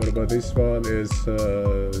 What about this one? Is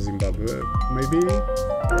Zimbabwe? Maybe.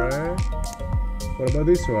 Right. What about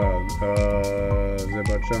this one?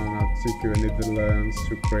 Azerbaijan, Antigua, Netherlands,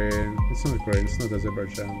 Ukraine. It's not Ukraine. It's not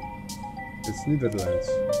Azerbaijan. It's Netherlands,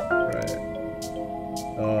 right?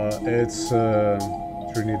 It's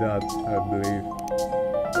Trinidad, I believe.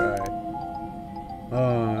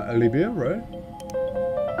 Right. Libya, right?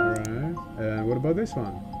 Right. And what about this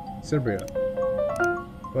one? Serbia.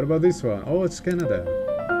 What about this one? Oh, it's Canada.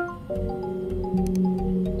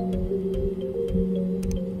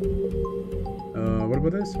 What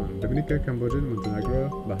about this one? Dominica, Cambodia, Montenegro,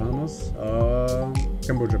 Bahamas.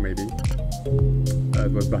 Cambodia maybe.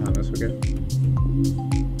 It was Bahamas, okay.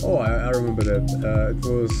 Oh, I remember that. It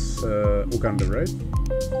was Uganda, right?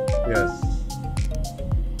 Yes.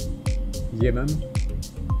 Yemen.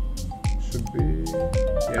 Should be.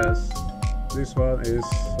 Yes. This one is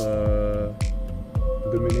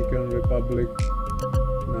Dominican Republic.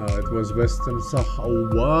 No, it was Western Sahara. Oh,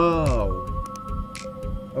 wow.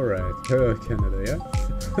 Alright, Canada, yeah?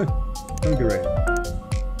 Hungary.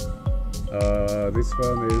 This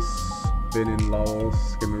one is Benin,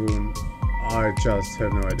 Laos, Cameroon. I just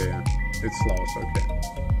have no idea. It's Laos, okay.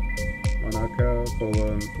 Monaco,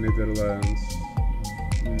 Poland, Netherlands.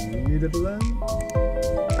 Netherlands?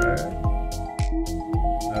 Right.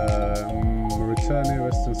 Mauritania,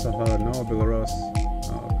 Western Sahara, no, Belarus.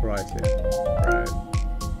 Oh, Croatia. Right.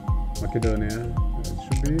 Macedonia, it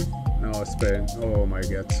should be. No, Spain. Oh my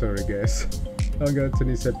god, sorry guys. Tonga,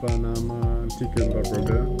 Tunisia, Panama, Antigua and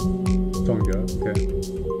Barbuda. Tonga, okay.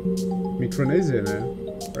 Micronesia now,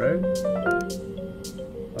 right?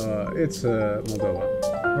 It's Moldova.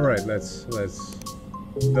 Alright, let's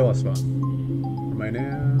the last one.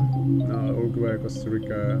 Romania, no, Uruguay, Costa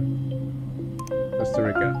Rica.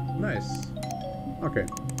 Nice. Okay.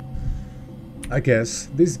 I guess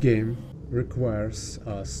this game requires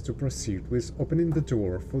us to proceed with opening the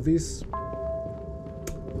door for this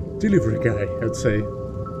delivery guy, I'd say.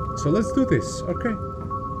 So let's do this, okay?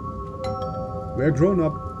 We are grown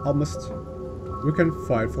up, almost. We can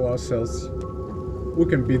fight for ourselves. We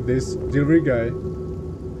can beat this delivery guy.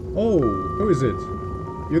 Oh, who is it?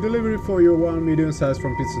 Your delivery for your 1 medium size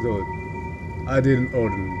from Pizza Dot. I didn't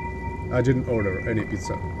order any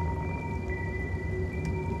pizza.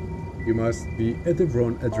 You must be at the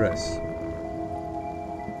wrong address.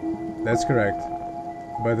 That's correct.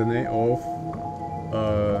 By the name of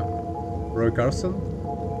Roy Carson.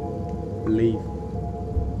 Leave.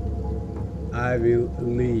 I will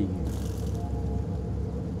leave.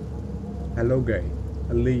 Hello guy.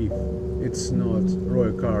 Leave. It's not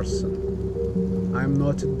Roy Carson. I'm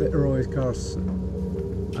not the Roy Carson.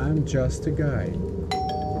 I'm just a guy.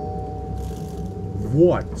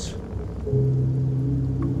 What?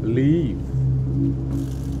 Leave.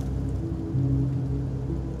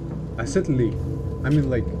 I said leave. I mean,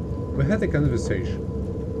 like, we had a conversation.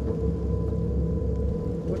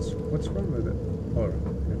 What's wrong with it? Alright.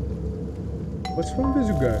 Okay. What's wrong with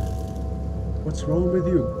you guys? What's wrong with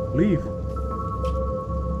you? Leave.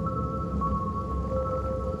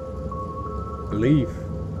 Leave.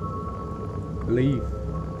 Leave.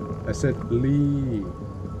 I said leave.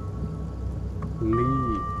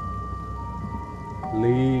 Leave.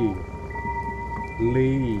 Leave.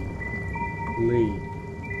 Leave. Leave.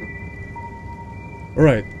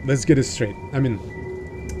 Alright, let's get it straight. I mean,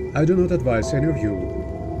 I do not advise any of you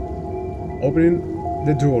opening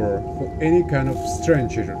the door for any kind of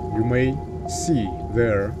stranger you may see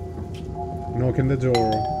there, knocking the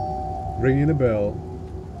door, ringing the bell.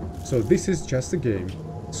 So this is just a game.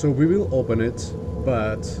 So we will open it,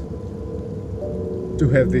 but to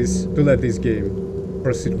let this game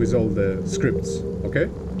proceed with all the scripts, okay?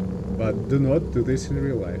 But do not do this in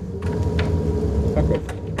real life. Fuck off.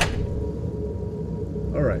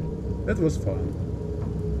 Alright, that was fun.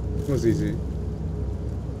 It was easy.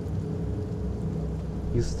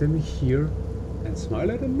 You stand here and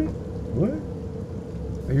smile at me? What?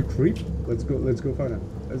 Are you creep? Let's go find out.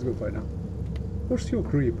 Let's go find out. Of course you're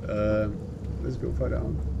creep. Let's go find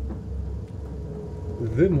out.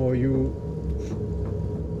 The more you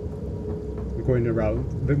going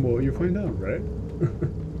around, the more you find out, right?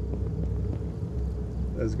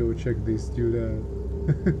 Let's go check this dude out.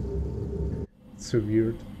 It's so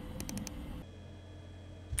weird.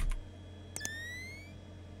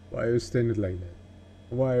 Why are you standing like that?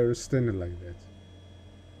 Why are you standing like that?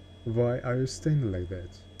 Why are you standing like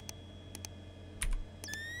that?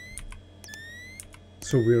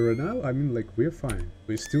 So we're now, I mean, like, we're fine.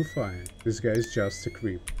 We're still fine. This guy is just a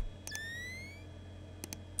creep.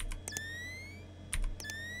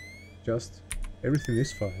 Just, everything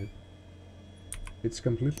is fine. It's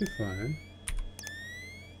completely fine.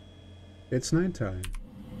 It's nighttime.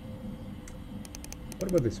 What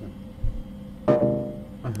about this one?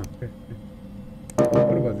 Okay.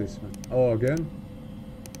 What about this one? Oh, again?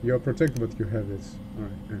 You're protected, but you have this.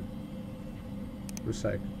 Alright, yeah.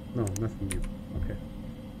 Recycle. No, nothing new. Okay.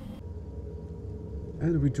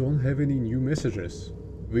 And we don't have any new messages.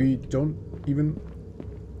 We don't even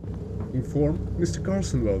inform Mr.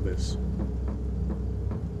 Carson about this.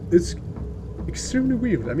 It's extremely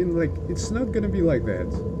weird. I mean, like, it's not gonna be like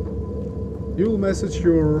that. You'll message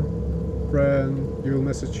your friend, you'll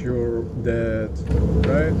message your dad,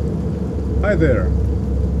 right? Hi there.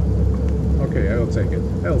 Okay, I'll take it.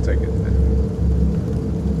 I'll take it.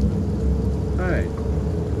 Hi.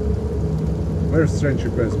 Very strange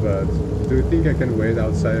request, but do you think I can wait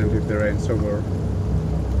outside until the rain's over?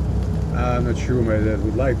 I'm not sure my dad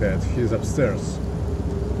would like that. He's upstairs.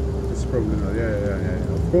 It's probably not. Yeah.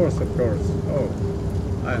 Of course. Oh,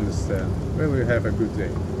 I understand. Well, you have a good day.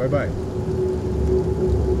 Bye-bye.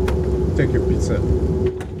 Take your pizza.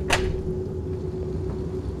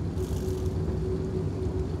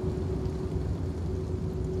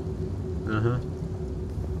 Uh-huh.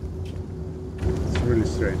 It's really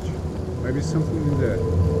strange. Maybe something in there.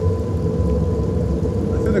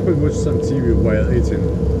 I think I could watch some TV while eating.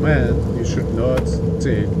 Man, you should not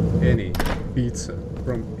take any pizza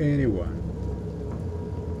from anyone.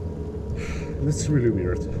 That's really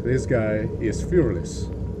weird. This guy is fearless.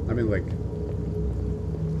 I mean, like,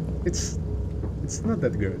 it's not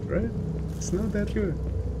that good, right? It's not that good.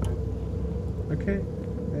 Okay,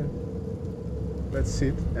 yeah. Let's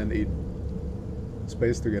sit and eat.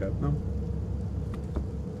 Space to get up, no?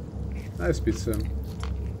 Nice pizza.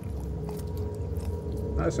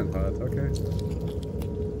 Nice and hot, okay.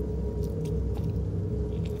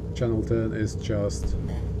 Channel 10 is just...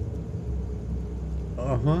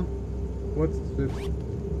 Uh-huh. What's it?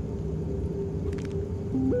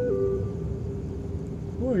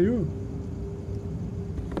 Who are you?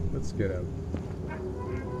 Let's get out.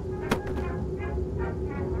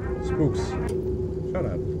 Spooks. Shut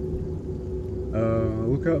up.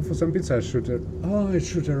 Look out for some pizza. Oh, it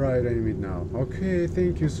should arrive any minute now. Okay,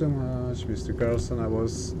 thank you so much, Mr. Carson. I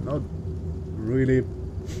was not really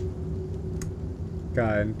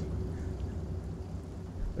kind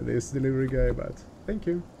to this delivery guy, but thank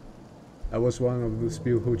you. I was one of those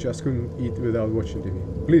people who just couldn't eat without watching TV.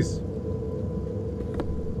 Please.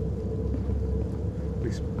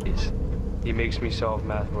 He makes me solve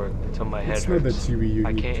math work until my head hurts. It's not the TV you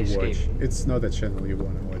need to escape. watch. It's not a channel you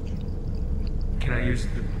want to watch. Can I use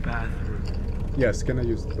the bathroom? Yes, can I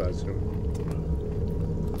use the bathroom?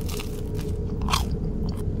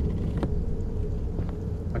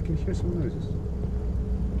 I can hear some noises.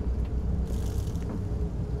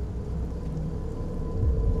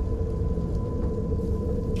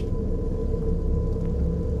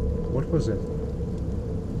 What was it?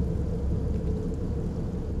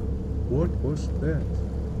 What was that?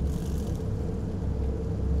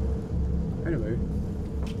 Anyway.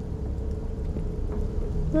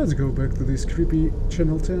 Let's go back to this creepy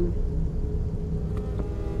channel 10.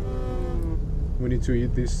 We need to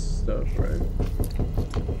eat this stuff, right?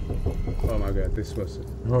 Oh my god, this was it.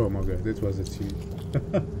 Oh my god, it was a TV.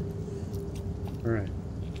 Alright.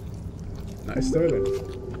 Nice toilet.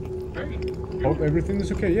 Hey. Hope everything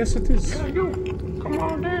is okay. Yes, it is. Yeah, you. Come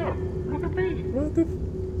on down. Look at me. What the f...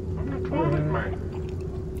 I'm the toilet man.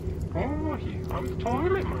 Come over here. I'm the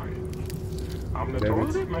toilet man. I'm the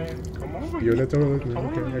toilet man. Come over here. You're the toilet man.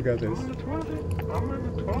 Okay, I got this. I'm the toilet. I'm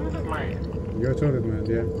the toilet man. You're a toilet man,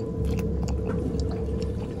 yeah.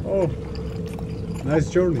 Oh. Nice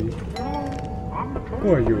journey. I'm the toilet. Who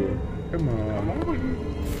are you? Come on. Come over here.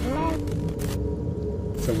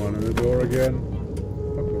 Someone on the door again.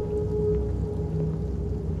 Okay.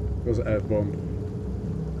 It was a bomb.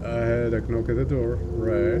 I had a knock at the door,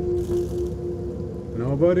 right?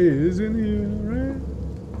 Nobody is in here, right?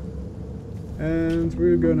 And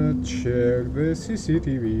we're gonna check the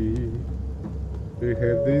CCTV. We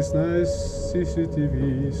have this nice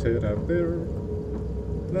CCTV set up there.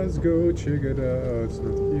 Let's go check it out. It's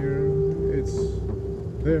not here, it's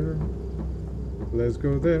there. Let's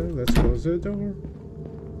go there, let's close the door.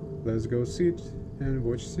 Let's go sit and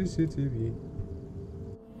watch CCTV.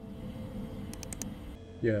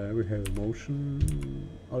 Yeah, we have motion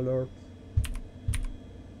alert.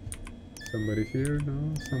 Somebody here?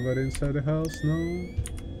 No. Somebody inside the house? No.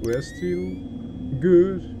 We're still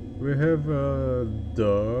good. We have a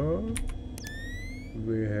dog.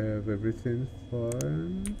 We have everything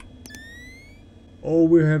fine. Oh,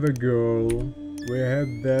 we have a girl. We have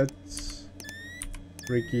that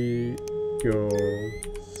freaky girl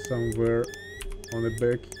somewhere on the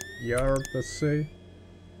backyard, let's say.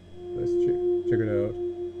 Let's check it out.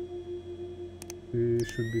 She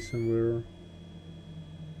should be somewhere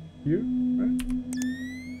here, right?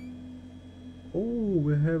 Oh,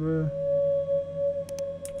 we have a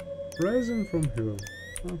Present from him.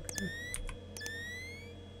 Okay.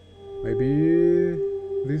 Maybe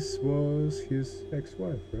this was his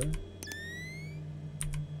ex-wife, right?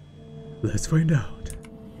 Let's find out.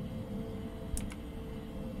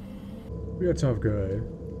 We are a tough guy.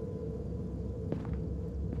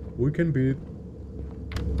 We can beat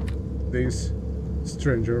this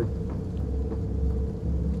stranger.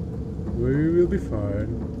 We will be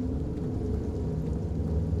fine.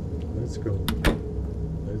 Let's go.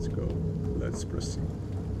 Let's go. Let's proceed.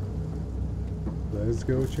 Let's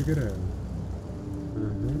go check it out.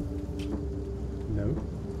 No.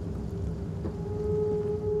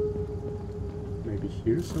 Maybe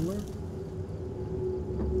here somewhere?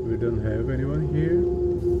 We don't have anyone here.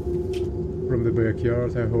 From the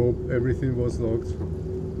backyard, I hope everything was locked.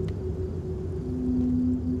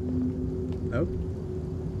 No?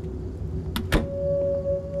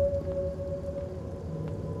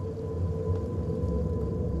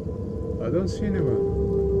 I don't see anyone.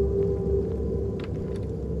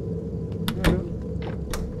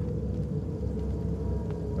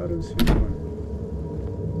 I don't see anyone.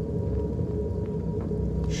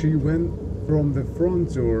 She went from the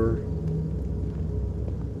front door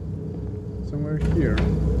somewhere here.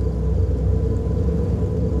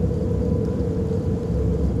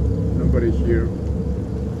 Nobody here.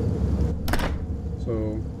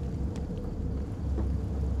 So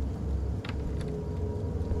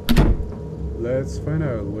let's find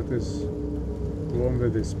out what is wrong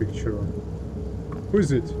with this picture. Who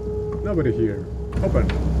is it? Nobody here. Open.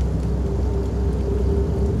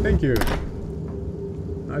 Thank you.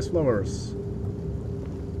 Nice flowers.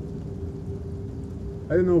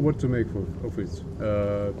 I don't know what to make of it.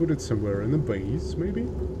 Put it somewhere in the base, maybe?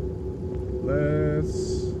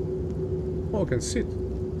 Let's... Oh, I can sit.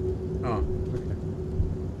 Ah, okay.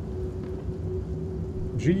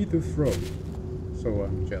 G to throw. So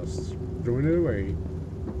I'm just throwing it away.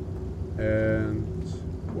 And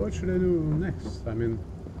what should I do next? I mean...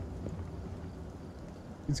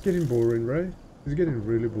 It's getting boring, right? It's getting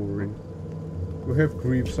really boring. We have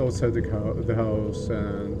creeps outside the house,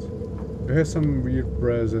 and we have some weird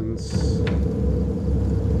presents.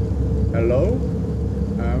 Hello?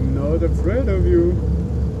 I'm not afraid of you.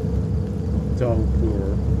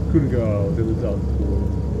 Downpour. Couldn't go out in the downpour.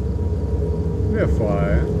 We're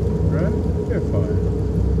fine, right? We're fine.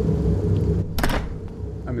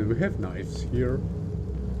 I mean, we have knives here.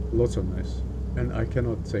 Lots of knives. And I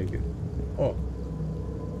cannot take it. Oh.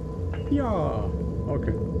 Yeah.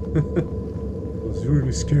 Okay. It was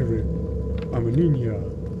really scary. I'm a ninja.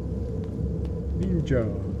 Ninja.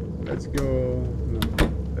 Let's go. No.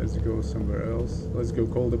 Let's go somewhere else. Let's go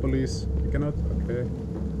call the police. We cannot? Okay.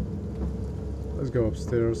 Let's go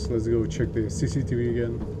upstairs. Let's go check the CCTV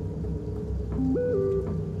again.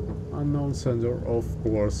 Unknown sender. Of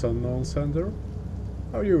course, unknown sender.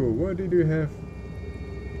 How are you? What did you have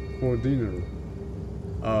for dinner?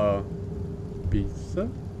 Pizza?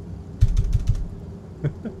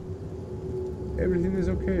 Everything is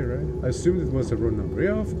okay, right? I assumed it was a wrong number.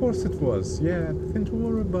 Yeah, of course it was. Yeah, nothing to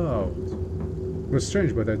worry about. It was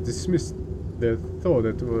strange, but I dismissed the thought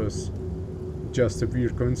that it was just a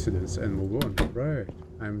weird coincidence and move on. Right.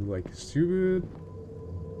 I'm like stupid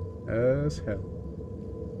as hell.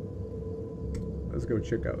 Let's go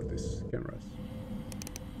check out these cameras.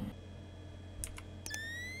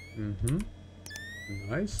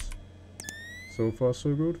 Nice. So far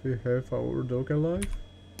so good. We have our dog alive.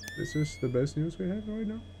 This is the best news we have right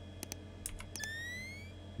now.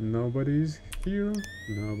 Nobody's here.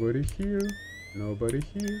 Nobody here. Nobody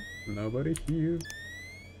here. Nobody here.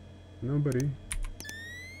 Nobody.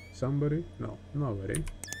 Somebody? No, nobody.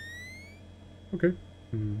 Okay.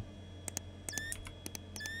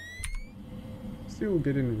 Still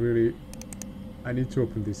getting really... I need to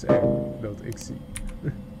open this egg.exe.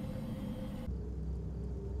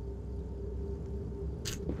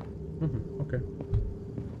 Okay.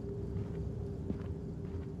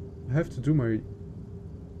 I have to do my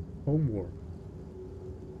homework.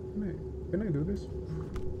 Can I do this?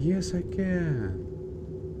 Yes, I can.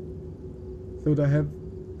 Thought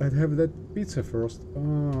I'd have that pizza first.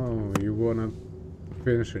 Oh, you wanna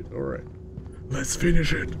finish it? All right. Let's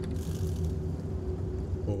finish it.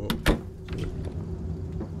 Oh.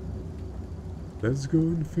 Let's go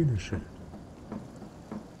and finish it.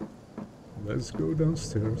 Let's go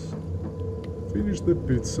downstairs. Finish the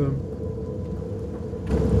pizza.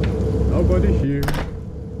 Nobody here.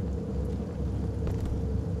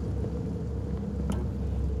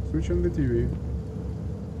 Switch on the TV.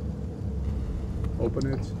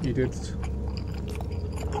 Open it, eat it.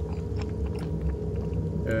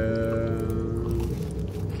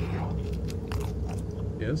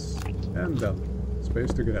 Yes, and down.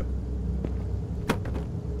 Space to get up.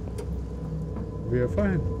 We are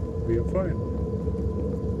fine. We are fine.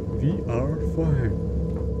 We are fine.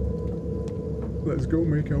 Let's go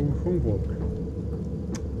make our homework.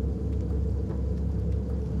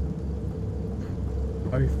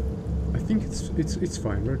 I think it's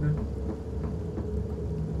fine right now.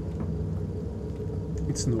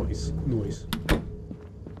 It's noise.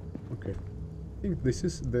 Okay. I think this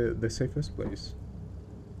is the safest place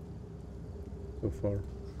so far.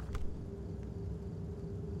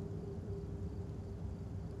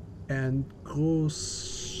 And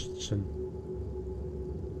Carson.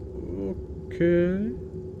 Okay.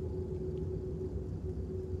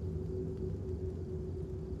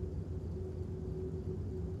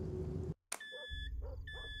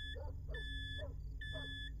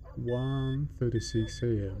 (1:36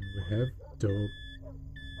 a.m. We have dog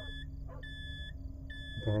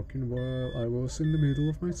barking while I was in the middle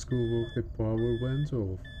of my schoolwork. The power went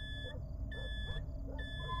off.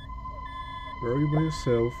 Were you by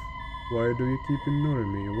yourself? Why do you keep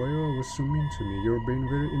ignoring me? Why are you always so mean to me? You're being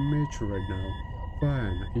very immature right now.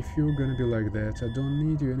 Fine, if you're gonna be like that, I don't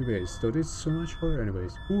need you anyways. Todd is so much harder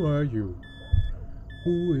anyways. Who are you?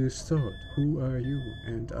 Who is Todd? Who are you?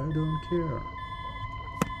 And I don't care.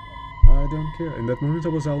 I don't care. In that moment I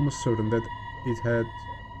was almost certain that it had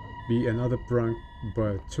be another prank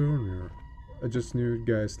by Turner. I just knew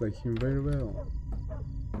guys like him very well.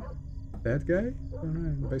 That guy?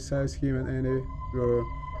 Alright, besides him and Andy were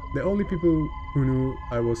the only people who knew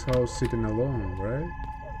I was house sitting alone, right?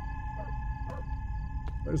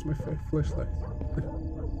 Where's my flashlight?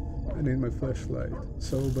 I need my flashlight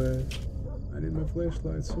so bad. I need my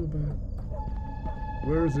flashlight so bad.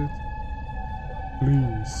 Where is it?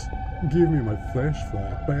 Please, give me my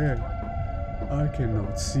flashlight back. I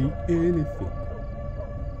cannot see anything.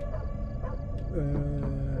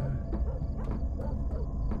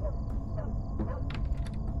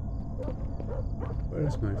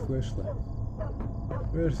 Where's my flashlight?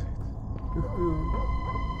 Where's it?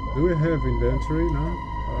 Do we have inventory now?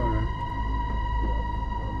 Alright.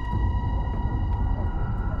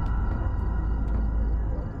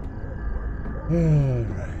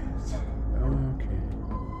 Alright. Okay.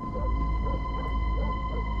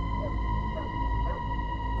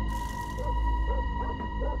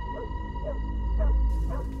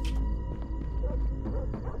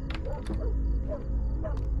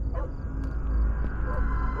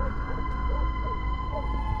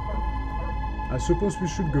 I suppose we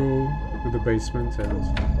should go to the basement and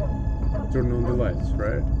turn on the lights,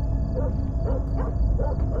 right?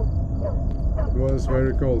 It was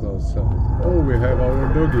very cold outside. Oh, we have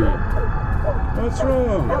our doggy. What's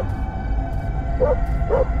wrong?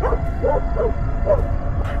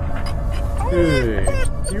 Hey,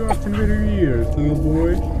 you're acting very weird, little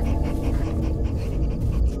boy.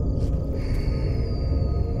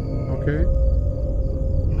 Okay.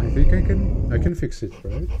 I think I can fix it,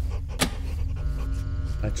 right?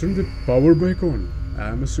 I turned the power back on.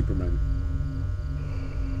 I'm a Superman.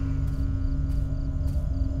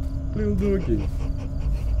 Little doggy.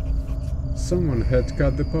 Someone had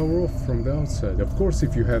cut the power off from the outside. Of course,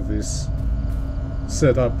 if you have this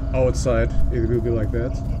set up outside, it will be like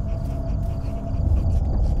that.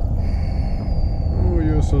 Oh,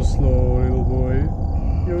 you're so slow, little boy.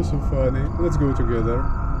 You're so funny. Let's go together.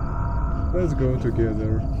 Let's go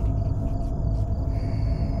together.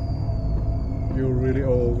 You're really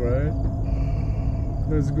old, right?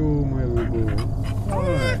 Let's go, my little boy.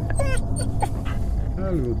 Hi. Hi,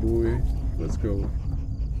 little boy. Let's go.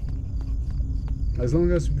 As long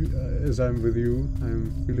as I'm with you,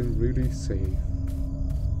 I'm feeling really safe.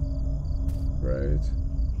 Right?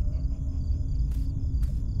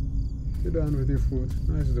 Get down with your foot.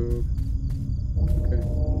 Nice dog. Okay.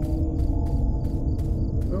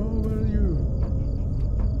 Oh, where are you?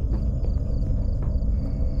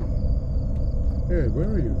 Hey, where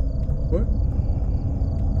are you? What?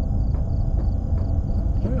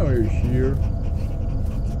 Why are you here?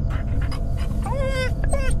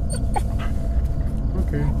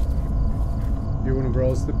 Okay. You wanna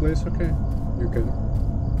browse the place? Okay. You can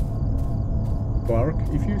bark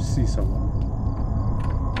if you see someone.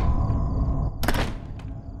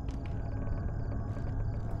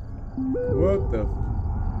 What the?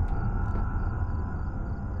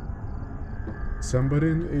 Somebody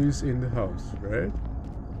is in the house, right?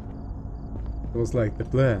 It was like the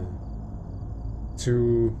plan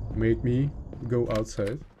to make me go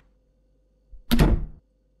outside. We don't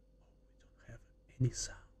have any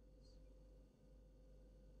sound.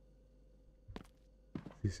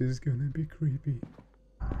 This is gonna be creepy.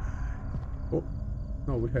 Oh,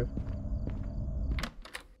 no, we have.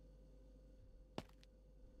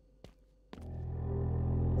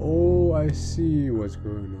 I see what's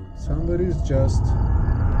going on. Somebody's just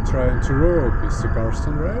trying to rob Mr.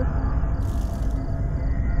 Carson, right?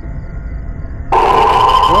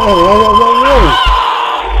 Whoa, whoa, whoa, whoa,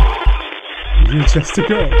 whoa! You just a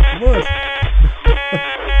girl. What?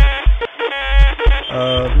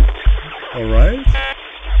 Alright.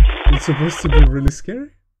 It's supposed to be really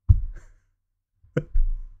scary?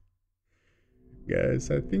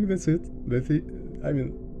 Guys, I think that's it. I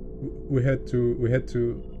mean, we had to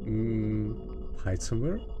hide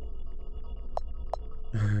somewhere.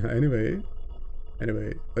 Anyway,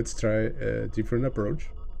 let's try a different approach.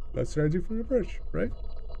 Right?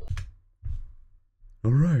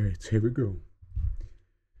 Alright, here we go.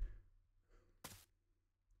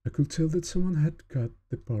 I could tell that someone had got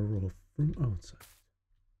the power off from outside.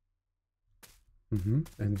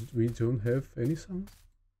 And we don't have any sounds.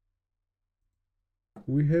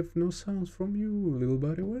 We have no sounds from you, little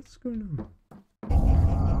buddy. What's going on?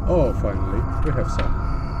 Oh, finally, we have some.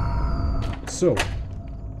 So,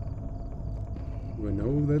 we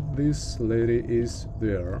know that this lady is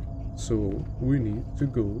there, so we need to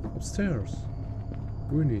go upstairs.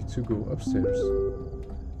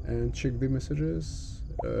 And check the messages.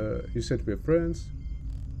 You said we're friends.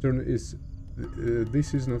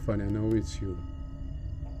 This is not funny. I know it's you.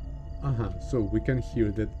 So we can hear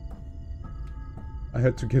that. I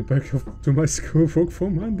had to get back to my schoolwork for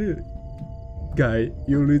Monday. Guy,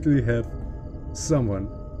 you literally have someone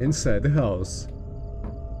inside the house.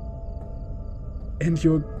 And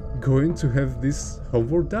you're going to have this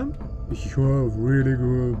homework done? You're a really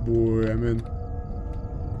good boy, I mean...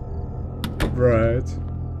 Right.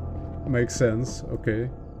 Makes sense, okay.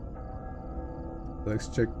 Let's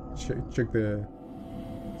check the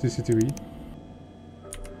CCTV.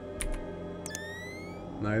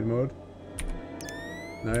 Night mode.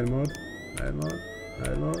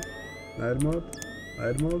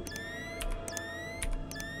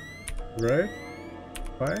 Right?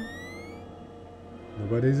 Fine.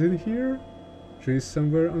 Nobody's in here. She's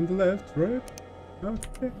somewhere on the left, right?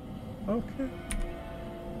 Okay.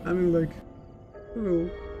 I mean, like, we'll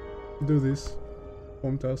do this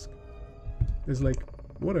home task. It's like,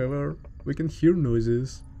 whatever. We can hear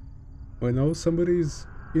noises. I know somebody's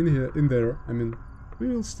in there. I mean, we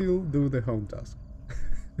will still do the home task.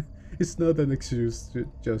 It's not an excuse to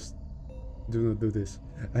just do not do this.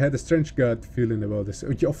 I had a strange gut feeling about this.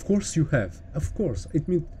 Yeah, of course you have. Of course. It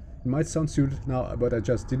might sound stupid now, but I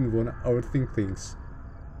just didn't want to overthink things.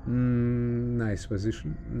 Nice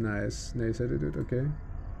position. Nice attitude, okay.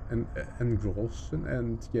 And gross.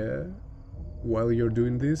 And yeah, while you're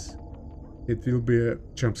doing this, it will be a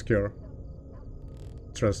jump scare.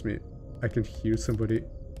 Trust me, I can hear somebody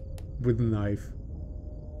with a knife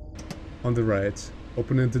on the right,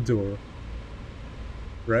 opening the door.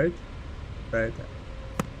 Right?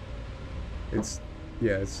 It's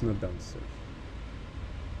not downstairs.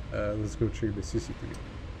 Let's go check the CCTV.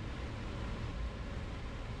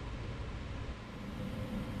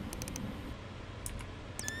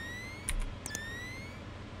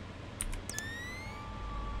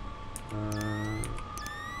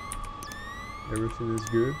 Everything is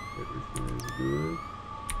good.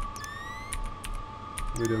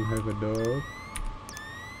 We don't have a dog.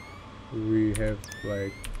 We have,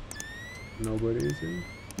 like, nobody's in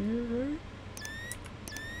here, right?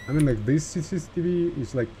 I mean, like, this CCTV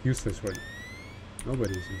is, like, useless right now.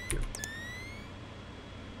 Nobody's in here.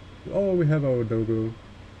 Oh, we have our doggo.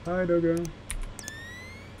 Hi, doggo.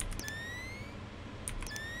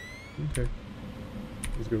 Okay.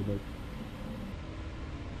 Let's go back.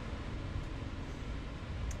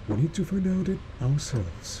 We need to find out it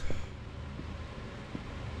ourselves.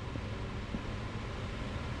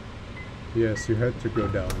 Yes, you had to go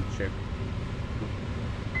down and check.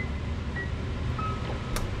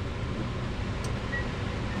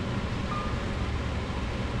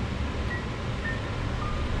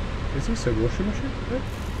 Is this a washing machine? Yeah.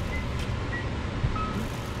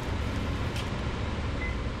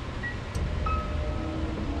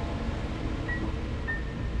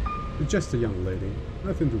 It's just a young lady.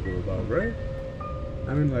 Nothing to worry about, right?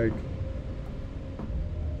 I mean, like...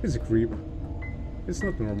 It's a creep. It's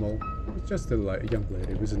not normal. It's just a young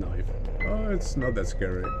lady with a knife. Oh, it's not that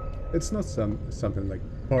scary. It's not something like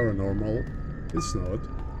paranormal. It's not.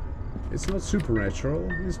 It's not supernatural.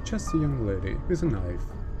 It's just a young lady with a knife.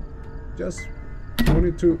 Just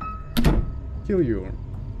wanted to kill you.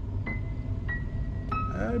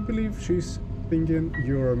 I believe she's thinking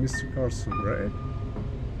you're Mr. Carson, right?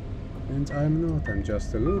 And I'm not. I'm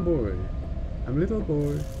just a little boy. I'm a little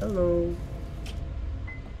boy. Hello.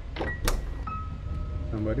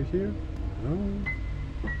 Somebody here? No.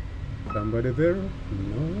 Somebody there?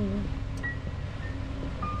 No.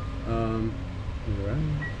 Right.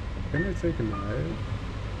 Can I take a knife?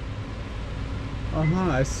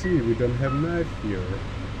 Aha, I see. We don't have knife here.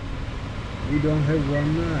 We don't have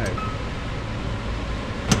one knife.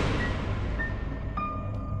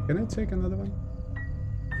 Can I take another one?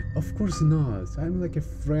 Of course not. I'm like a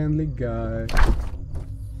friendly guy.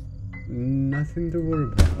 Nothing to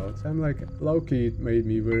worry about. I'm like, Loki, it made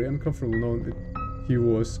me very uncomfortable knowing that he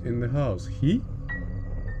was in the house. He?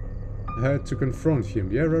 I had to confront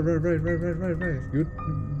him. Yeah, right.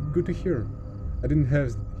 Good to hear. I didn't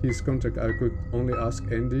have his contact. I could only ask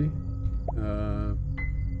Andy.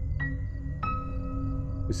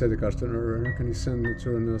 He said the Carson, can you send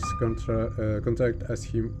Turner's contact, ask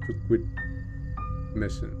him to quit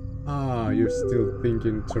messing. Ah, you're still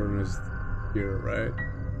thinking Turner's here, right?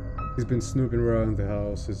 He's been snooping around the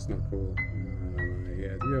house. It's not cool. Oh my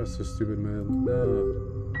god, you're so stupid, man. No.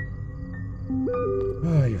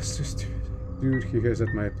 Ah, you're so stupid. Dude, he has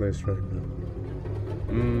at my place right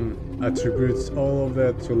now. Attributes all of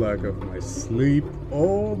that to lack of my sleep.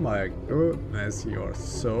 Oh my goodness, you are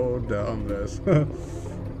so dumb, this.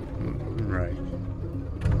 Right.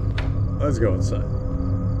 Let's go outside.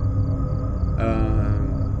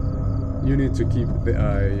 You need to keep the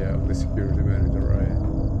eye of the security manager, right?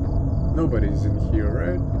 Nobody's in here,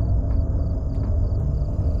 right?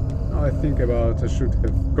 Now I think about I should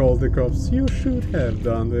have called the cops. You should have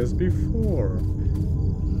done this before.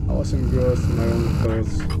 I was engrossed in my own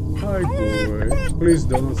thoughts. Hi, boy. Please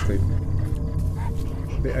don't stay.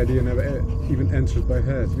 The idea never even entered my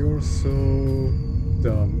head. You're so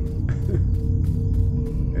dumb.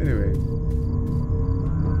 Anyway.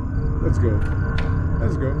 Let's go.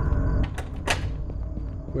 Let's go.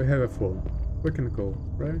 We have a phone. We can call,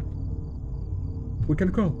 right? We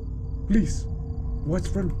can call. Please. What's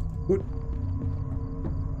wrong? What?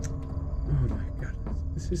 Oh my god.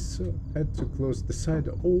 This is so... I had to close the side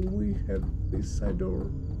door. Oh, we have this side door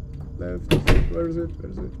left. Where is it?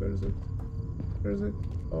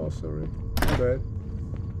 Oh, sorry. My bad.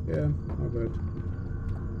 Yeah, my bad.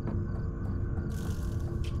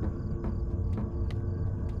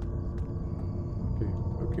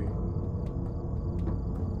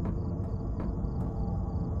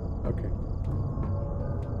 Okay.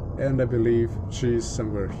 And I believe she's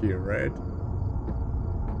somewhere here, right?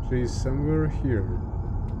 She's somewhere here.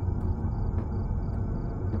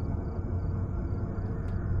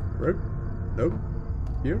 Right? Nope.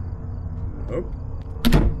 Here? Nope.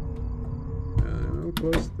 And I'll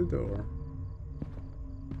close the door.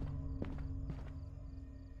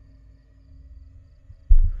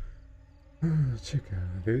 Check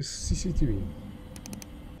out this CCTV.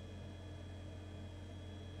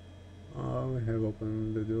 I have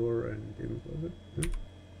opened the door and didn't close it.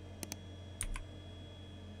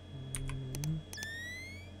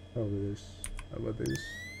 How about this? How about this?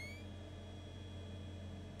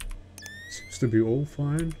 Seems to be all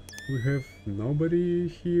fine. We have nobody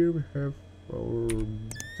here. We have our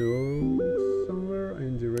dog somewhere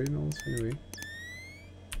and the Reynolds. Anyway,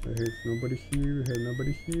 I have nobody here. We have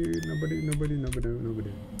nobody here.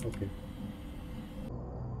 Nobody. Okay.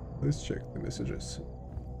 Let's check the messages.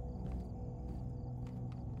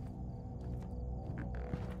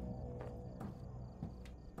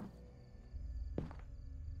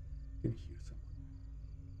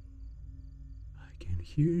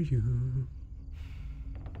 Hear you.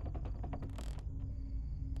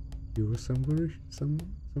 You're somewhere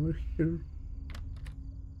here.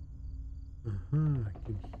 I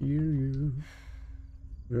can hear you.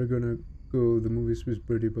 We're gonna go the movies with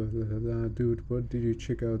Brady, but dude, what did you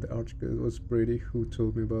check out the article? It was Brady who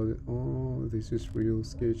told me about it. Oh, this is real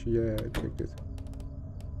sketchy. Yeah, I checked it.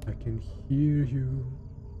 I can hear you.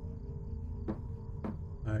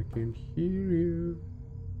 I can hear you.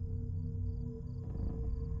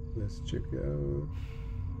 Let's check it out.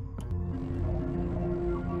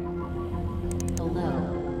 Hello.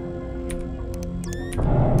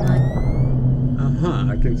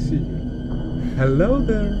 I can see you. Hello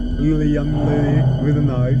there, little young lady with a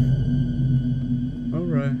knife.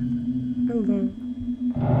 Alright. Hello.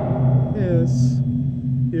 Yes.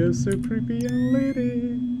 You're so creepy, young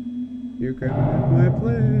lady. You coming at my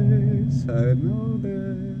place. I know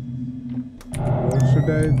that. What should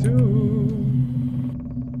I do?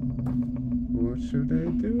 What should I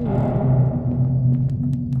do?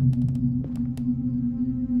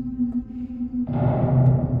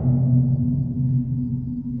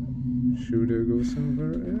 Should I go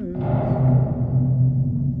somewhere else?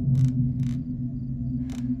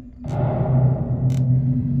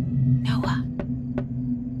 Noah.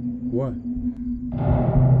 What?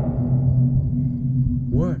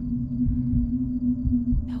 What?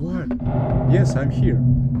 Noah. What? What? Yes, I'm here.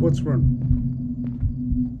 What's wrong?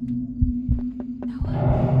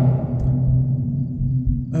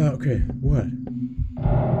 Okay, what?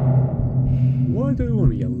 Why do you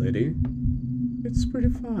want to yell, lady? It's pretty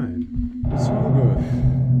fine. It's all good.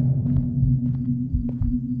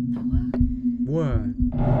 What?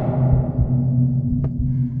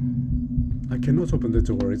 I cannot open the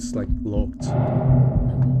door, it's like locked.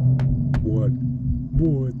 What?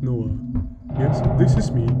 What, Noah? Yes, this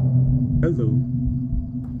is me. Hello.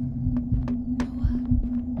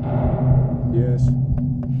 Yes.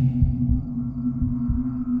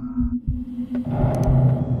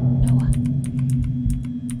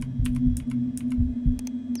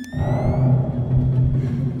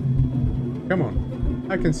 Come on,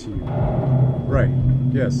 I can see you. Right,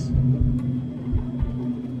 yes.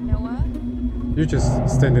 Noah? You're just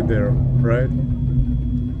standing there, right?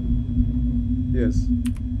 Yes.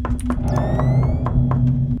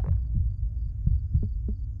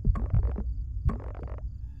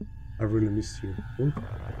 I really miss you. Ooh.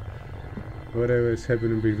 Whatever is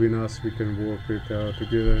happening between us, we can work it out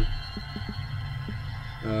together.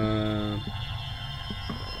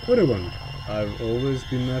 What do you want? I've always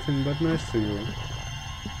been nothing but nice to you.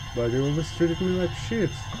 But you always treated me like shit.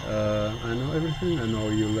 I know everything. I know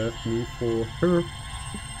you left me for her.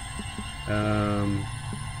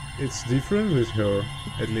 It's different with her.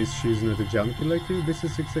 At least she's not a junkie like you. This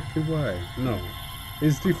is exactly why. No,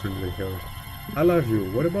 it's different with her. I love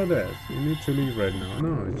you. What about that? You need to leave right now.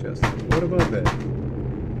 No, it's just... What about that?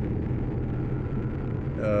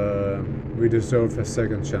 We deserve a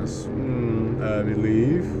second chance. I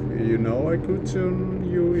believe. You know I could turn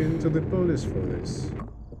you into the police for this.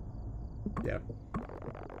 Yeah.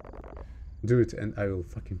 Do it and I will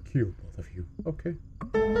fucking kill both of you. Okay.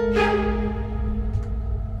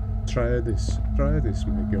 Try this. Try this,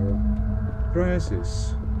 my girl. Try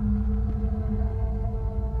this.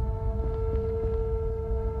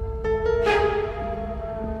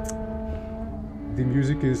 The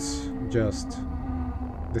music is just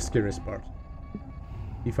the scariest part.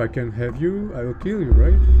 If I can have you, I will kill you,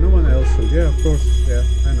 right? No one else, so yeah, of course, yeah,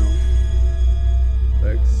 I know.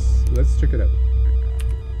 Let's check it out.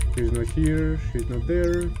 She's not here, she's not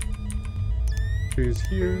there. She's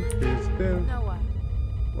here, she's there. Noah.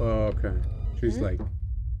 Okay, she's like,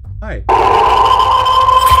 hi.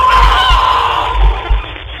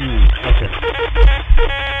 Okay.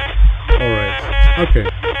 Alright, okay.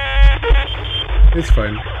 It's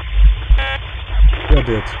fine. You're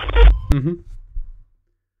dead.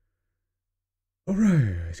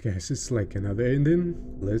 Alright, guys, it's like another ending.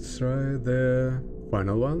 Let's try the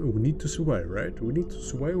final one. We need to survive, right? We need to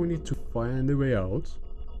survive, we need to find a way out.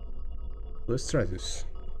 Let's try this.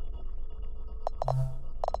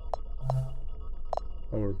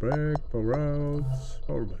 Power back, power out,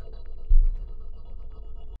 power back.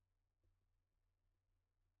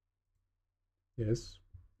 Yes,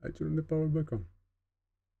 I turned the power back on.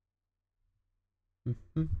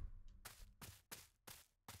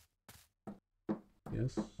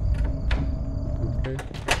 Yes. Okay.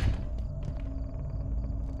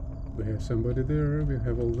 We have somebody there, we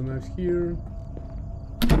have all the knives here.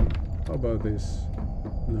 How about this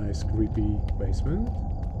nice creepy basement?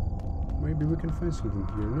 Maybe we can find something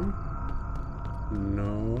here, no?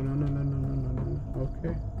 No.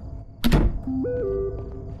 Okay.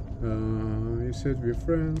 You said we're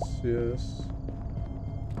friends, yes.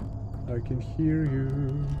 I can hear you.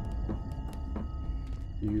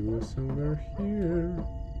 You are somewhere here.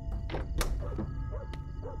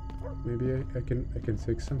 Maybe I can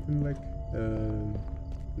take something like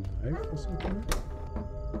knife or something.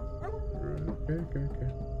 Okay.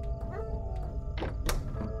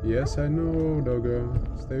 Yes, I know, doggo.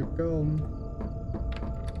 Stay calm.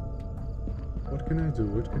 What can I do?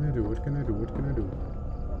 What can I do? What can I do? What can I do?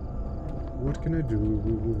 What can I do?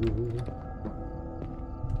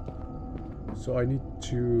 So I need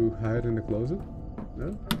to hide in the closet?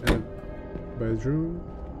 No? And bedroom?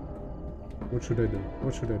 What should I do?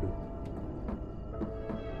 What should I do?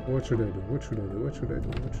 What should I do? What should I do? What should I do?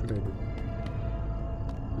 What should I do?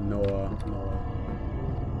 Noah.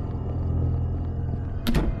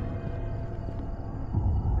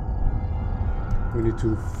 We need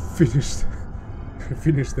to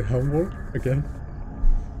finish the homework again.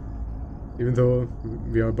 Even though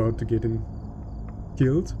we are about to get him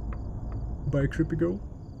killed by a creepy girl.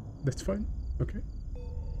 That's fine. Okay.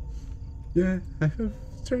 Yeah, I have a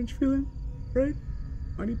strange feeling, right?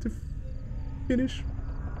 I need to finish.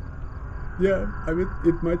 Yeah, I mean,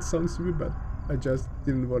 it might sound stupid, but I just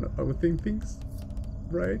didn't want to overthink things.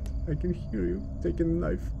 Right? I can hear you taking a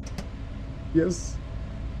knife. Yes.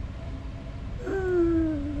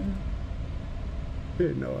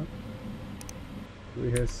 Okay, Noah. We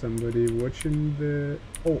have somebody watching the...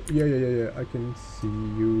 Oh, yeah. I can see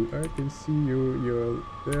you. You're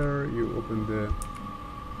there. You open the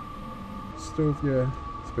stove. Yeah.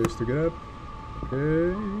 Space to get up.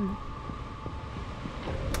 Okay.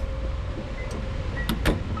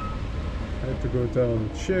 I have to go down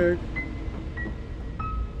and check.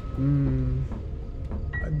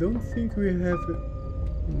 I don't think we have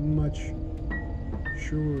much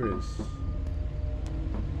choice.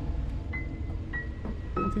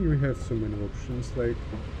 I don't think we have so many options, like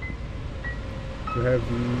we have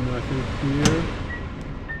nothing here.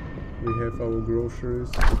 We have our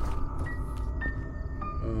groceries.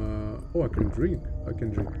 Oh, I can drink. Okay.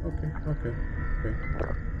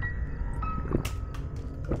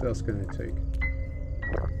 What else can I take?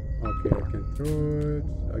 Okay, I can throw it.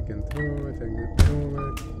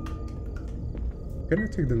 Can I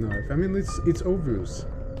take the knife? I mean, it's obvious.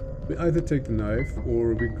 We either take the knife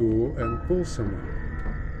or we go and call someone.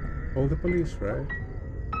 Call the police, right?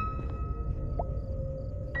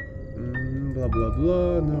 Blah blah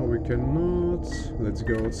blah. No, we cannot. Let's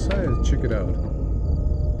go outside. Check it out.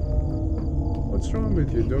 What's wrong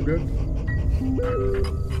with you, doggo? Yeah.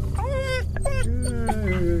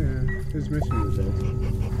 He's messing with that.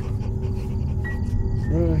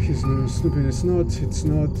 Well, he's snooping. It's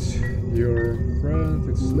not your friend.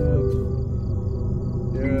 It's not.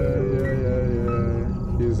 Yeah.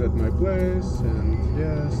 He's at my place, and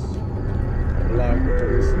yes. Like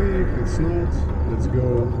to sleep. It's not. Let's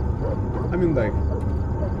go. I mean, like,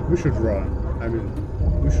 we should run.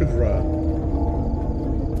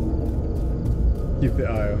 Keep the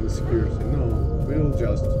eye on the security. No, we'll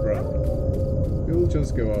just run. We'll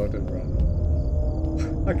just go out and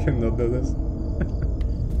run. I cannot do this.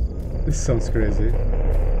 This sounds crazy.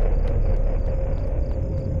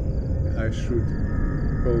 I should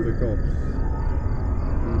call the cops.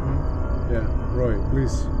 Yeah, Roy,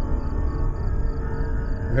 please.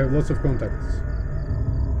 We have lots of contacts.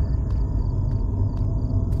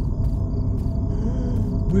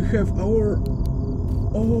 We have our...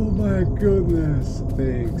 Oh my goodness!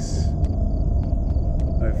 Thanks.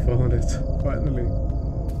 I found it, finally.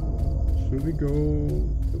 Should we go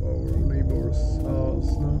to our neighbor's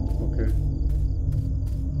house now? Okay.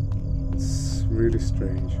 It's really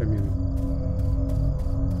strange. I mean,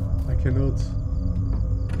 I cannot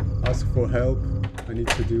ask for help. I need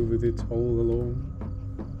to deal with it all alone.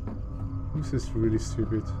 This is really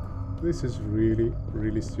stupid. This is really,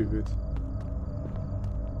 really stupid.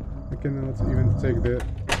 I cannot even take the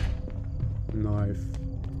knife.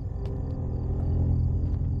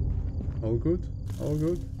 All good? All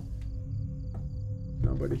good?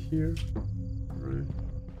 Nobody here? Right.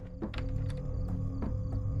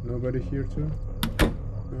 Nobody here too?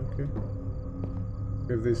 Okay.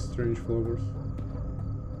 We have these strange flowers.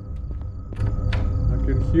 I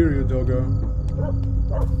can hear you, doggo.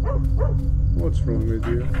 What's wrong with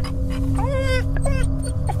you?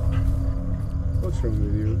 What's wrong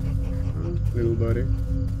with you? Huh? Little buddy?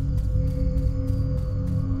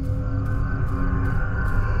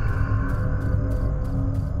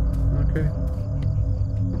 Okay.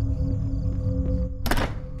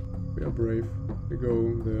 We are brave. We go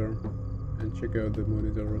there and check out the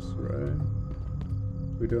monitors, right?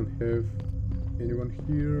 We don't have anyone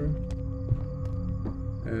here.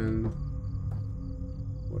 And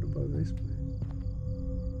what about this place?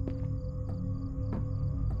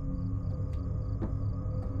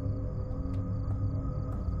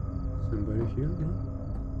 Somebody here? No?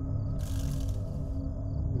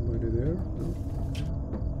 Somebody there? No?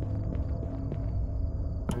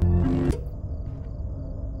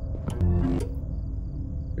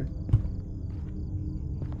 Okay.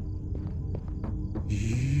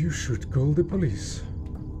 You should call the police.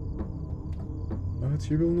 But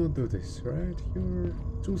you will not do this, right? You're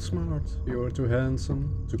too smart. You're too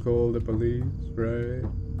handsome to call the police, right?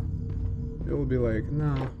 You'll be like,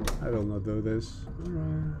 no, I will not do this.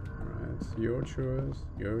 Alright. Your choice,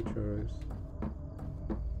 your choice.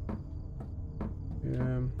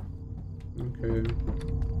 Yeah, okay.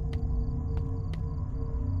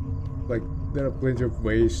 Like, there are plenty of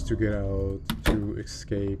ways to get out, to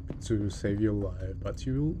escape, to save your life, but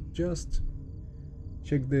you will just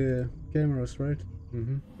check the cameras, right?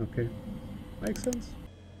 Okay. Makes sense.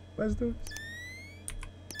 Let's do it.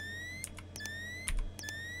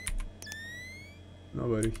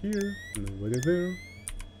 Nobody here, nobody there.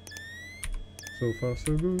 So far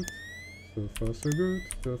so good. So far so good.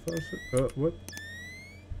 So far so... what?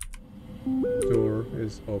 Door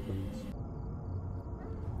is opened.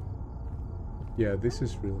 Yeah, this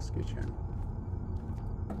is real sketchy.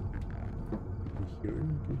 Here.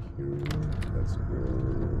 That's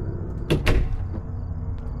cool.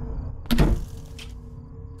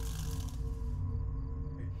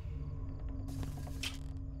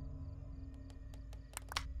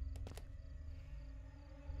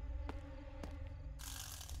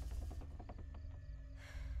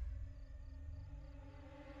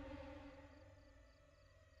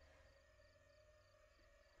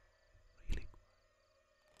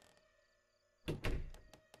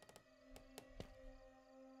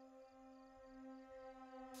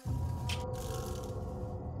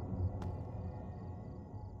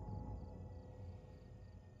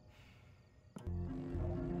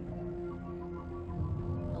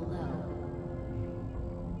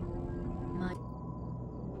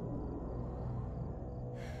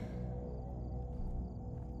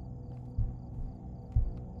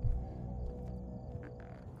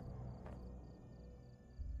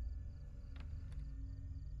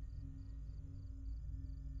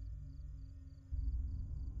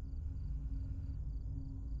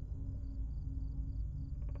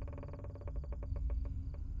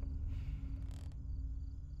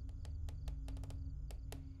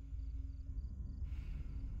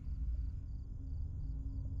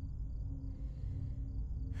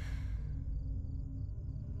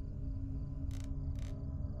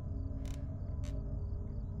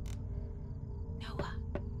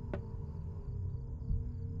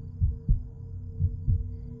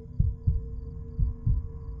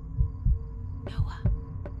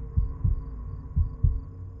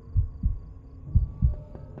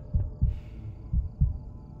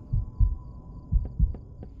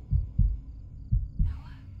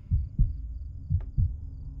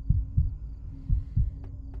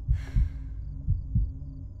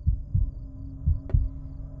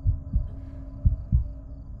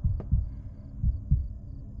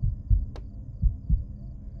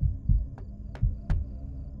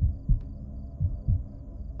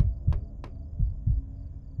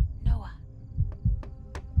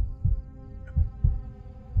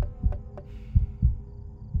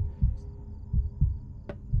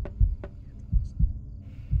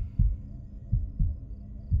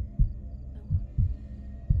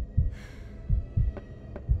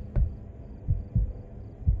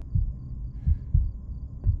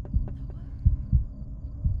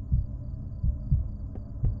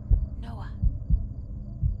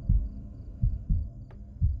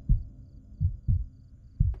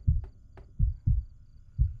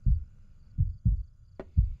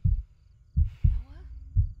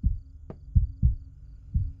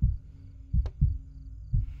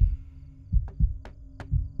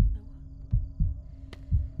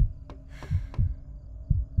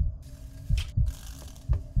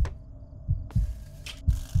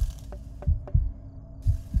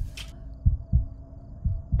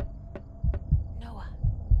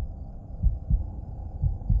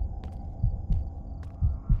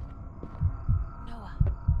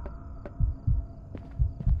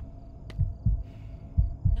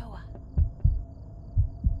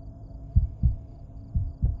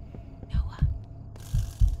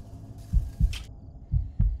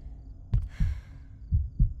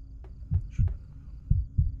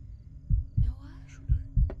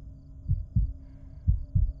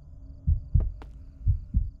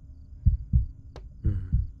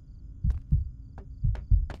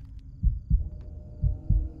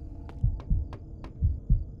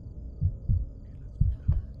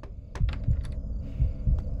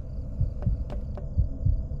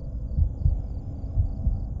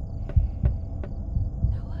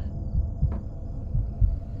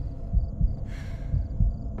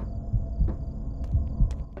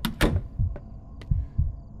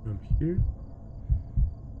 Here.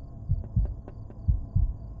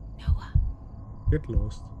 Noah. Get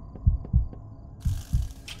lost.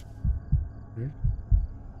 Right?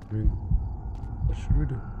 I mean, what should we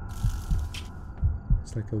do?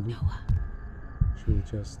 It's like a loop. Noah. Should we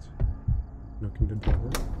just knock in the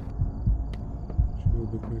door? Should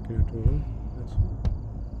we be knocking the door? That's all.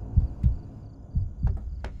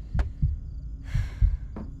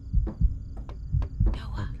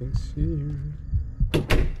 Noah. I can see you.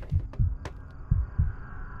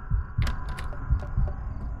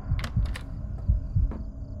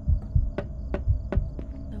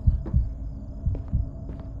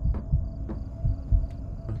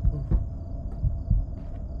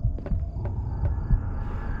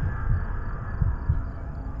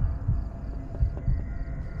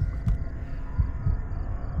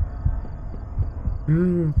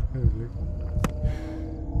 Finally.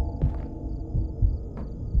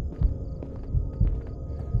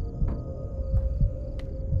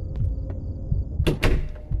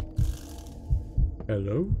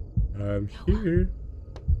 Hello? I'm here.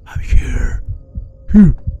 I'm here.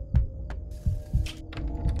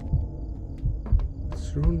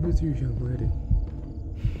 What's wrong with you, young lady?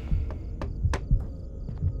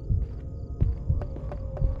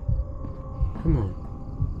 Come on.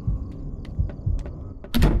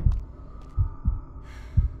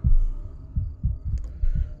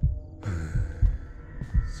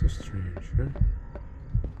 So strange, huh?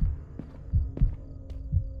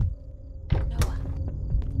 Noah.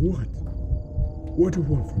 What? What do you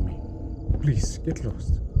want from me? Please, get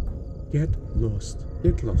lost. Get lost.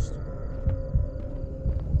 Get lost.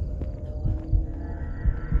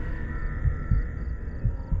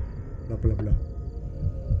 Blah blah blah.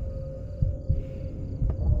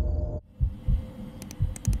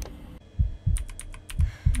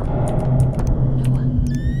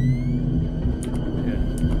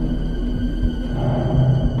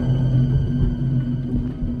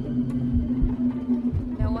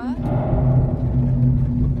 Noah?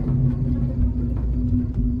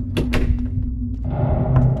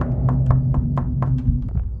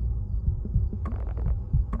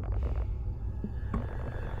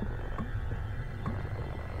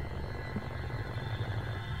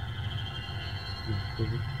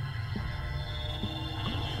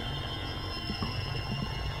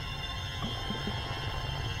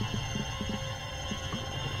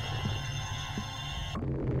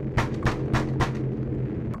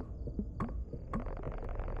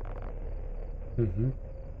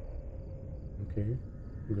 Okay.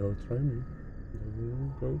 Go try me.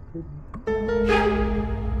 Go try me.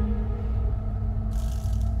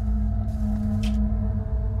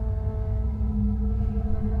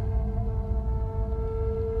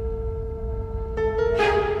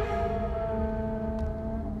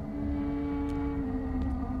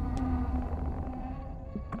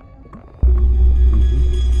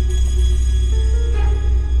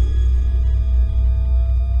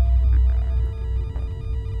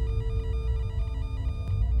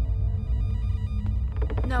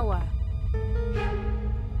 Noah.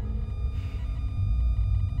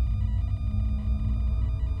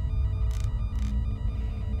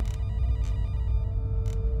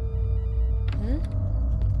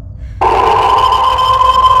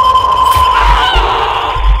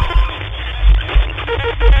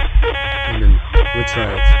 I mean, we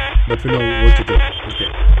tried, but we know what to do. Okay.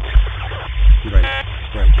 Right.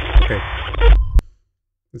 Okay.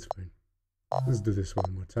 That's fine. Let's do this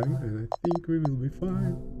one more time, and I think we will be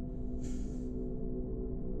fine.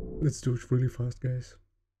 Let's do it really fast, guys.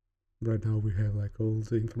 Right now we have like all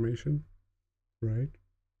the information. Right?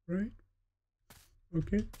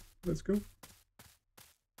 Okay, let's go.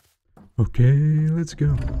 Okay, let's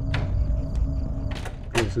go.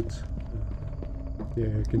 Close it.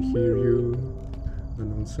 Yeah, I can hear you.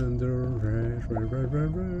 Unknown sender. Right.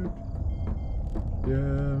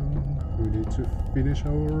 Yeah, we need to finish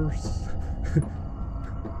our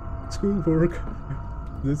schoolwork.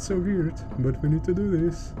 That's so weird, but we need to do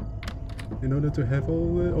this in order to have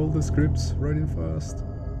all the scripts running fast.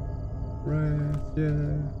 Right?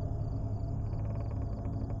 Yeah.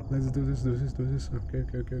 Let's do this. Okay.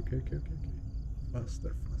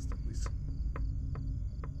 Faster, please.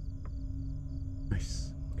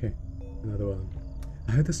 Nice. Okay, another one.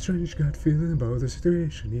 I had a strange gut feeling about the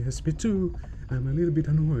situation. Yes, me too. I'm a little bit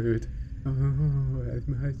annoyed. Oh, it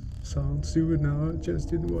might sound stupid now. I just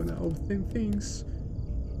didn't want to overthink things.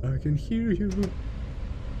 I can hear you.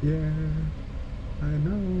 Yeah, I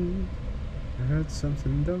know. I heard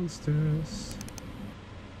something downstairs.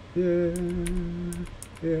 Yeah,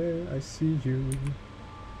 I see you.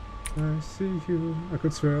 I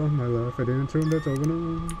could swear on my life I didn't turn that oven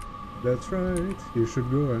on. That's right, you should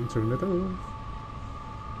go and turn it off.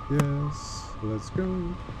 Yes, let's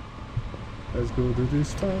go. Let's go do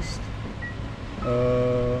this fast.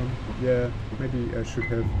 Yeah, maybe I should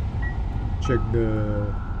have checked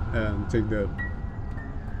and take the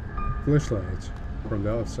flashlight from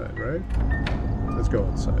the outside, right? Let's go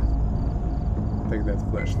outside. Take that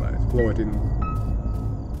flashlight, blow it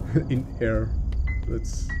in air.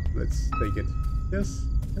 Let's take it. Yes.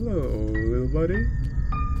 Hello, little buddy.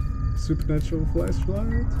 Supernatural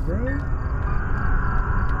flashlight, right?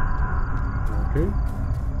 Okay.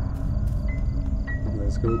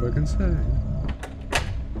 Let's go back inside.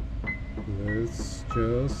 Let's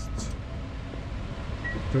just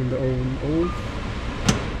turn the oven off.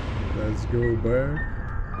 Let's go back.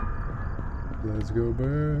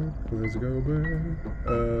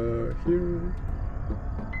 Here.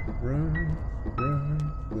 Right.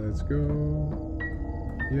 Let's go.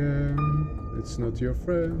 Yeah, it's not your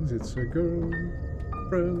friends, it's a girl.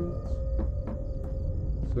 Friends.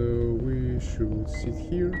 So we should sit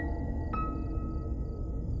here.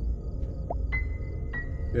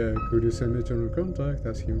 Yeah, could you send me general contact?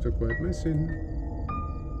 Ask him to quit messing.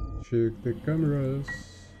 Check the cameras.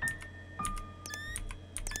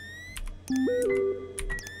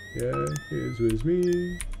 Yeah, he's with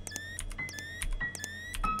me.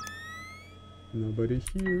 Nobody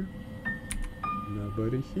here.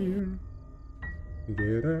 Nobody here.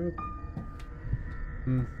 Get up.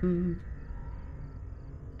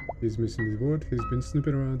 He's missing his word. He's been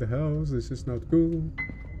snooping around the house. This is not cool.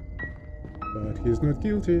 But he's not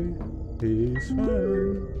guilty. He's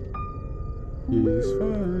fine. He's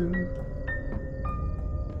fine.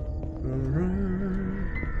 Alright.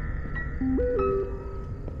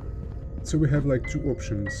 So we have like two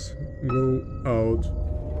options. Go out.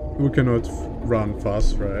 We cannot run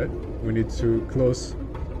fast, right? We need to close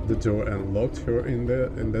the door and lock her in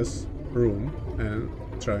this room and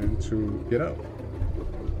trying to get out.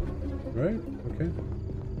 Right? Okay.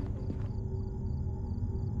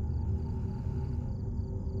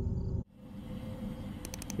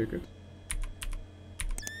 Check it.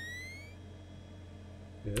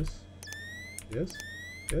 Yes. Yes.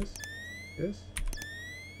 Yes. Yes.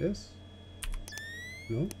 Yes.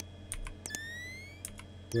 No.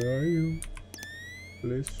 Where are you?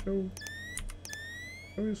 Please show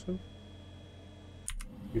yourself.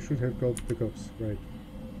 You should have called the cops, right?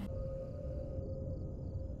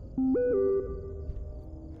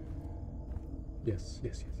 Yes,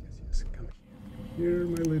 yes, yes, yes, yes. Come here,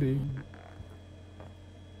 my lady.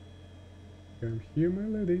 Come here, my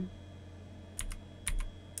lady.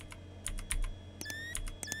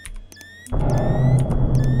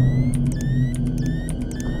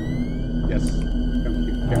 Yes, come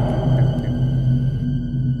here, come here, come here.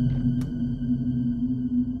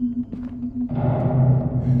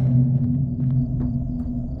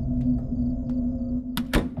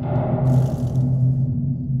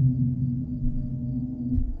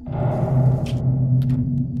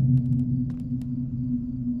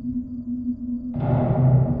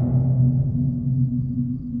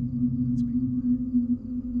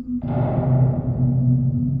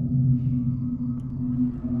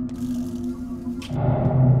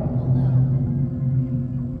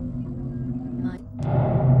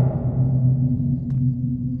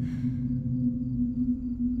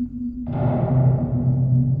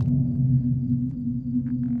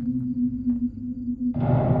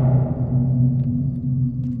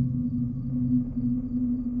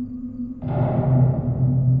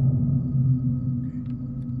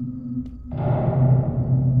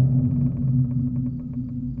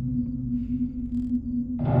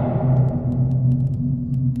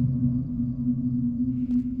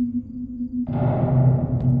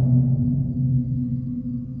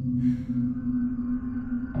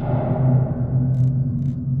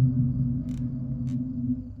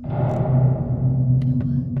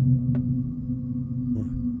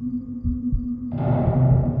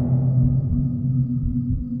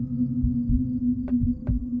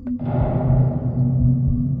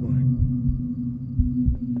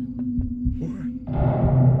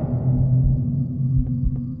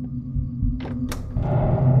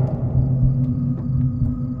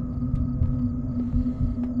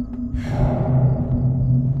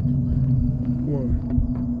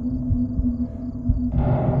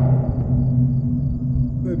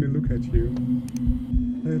 Let me look at you.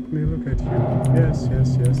 Let me look at you. Yes,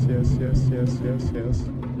 yes, yes, yes, yes, yes, yes, yes.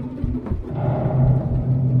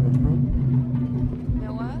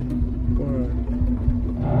 Noah? What?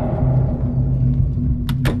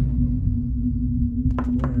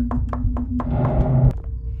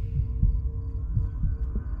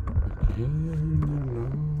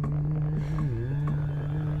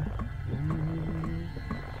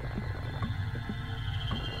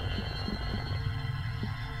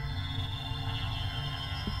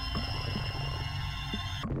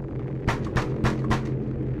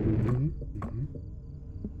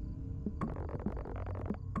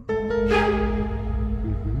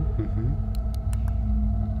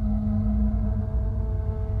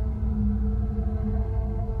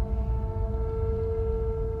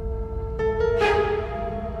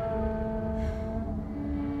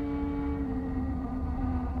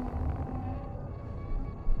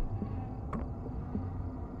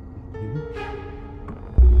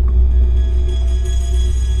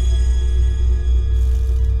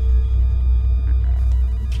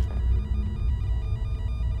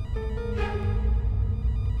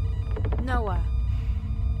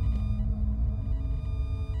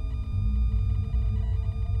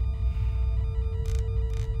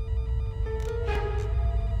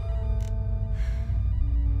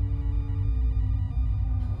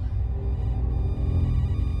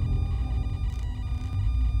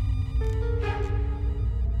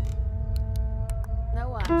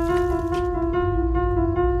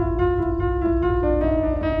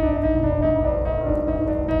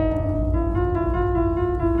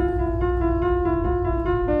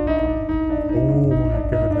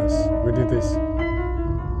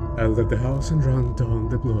 yelled at the house and ran down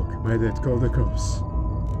the block. My dad called the cops.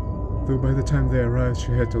 Though by the time they arrived,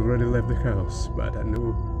 she had already left the house, but I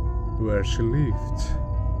knew where she lived.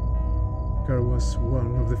 Car was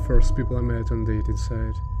one of the first people I met on dating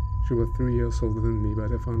site. She was 3 years older than me,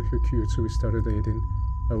 but I found her cute, so we started dating.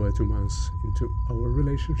 Over 2 months into our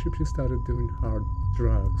relationship, she started doing hard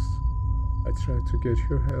drugs. I tried to get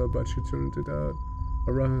her help, but she turned it out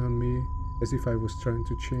around on me as if I was trying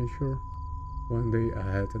to change her. One day I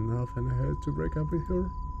had enough and I had to break up with her.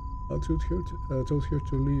 I told her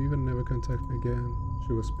to leave and never contact me again.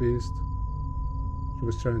 She was pissed. She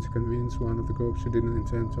was trying to convince one of the cops she didn't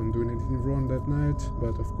intend on doing anything wrong that night,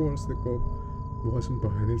 but of course the cop wasn't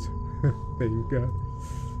buying it. Thank God.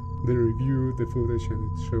 They reviewed the footage and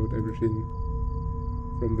it showed everything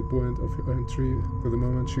from the point of entry to the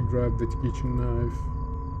moment she grabbed the kitchen knife.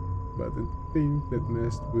 But the thing that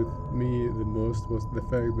messed with me the most was the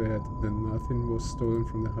fact that nothing was stolen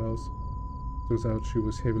from the house. Turns out she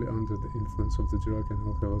was heavily under the influence of the drug and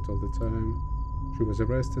alcohol all the time. She was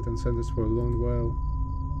arrested and sentenced for a long while.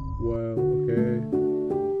 Well, okay.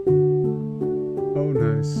 Oh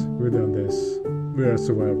nice, we done this. We are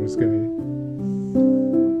survivors, guy.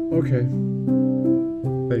 Okay.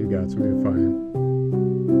 Thank God we're fine.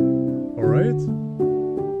 Alright?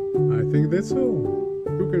 I think that's all.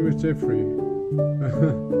 Cooking with Jeffrey.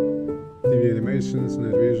 TV animations,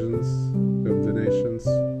 night visions, film donations.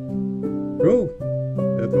 Cool!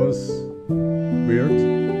 That was weird.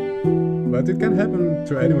 But it can happen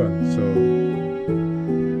to anyone, so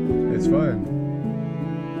it's fine.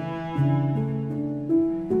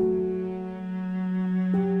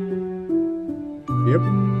 Yep.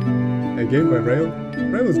 A game by Rail.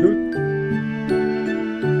 Rail is good.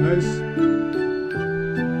 Nice.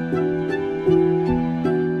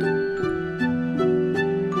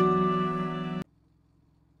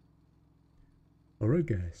 Alright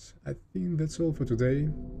guys, I think that's all for today.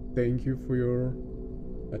 Thank you for your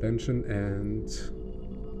attention and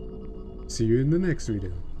see you in the next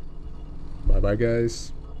video. Bye bye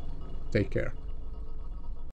guys. Take care.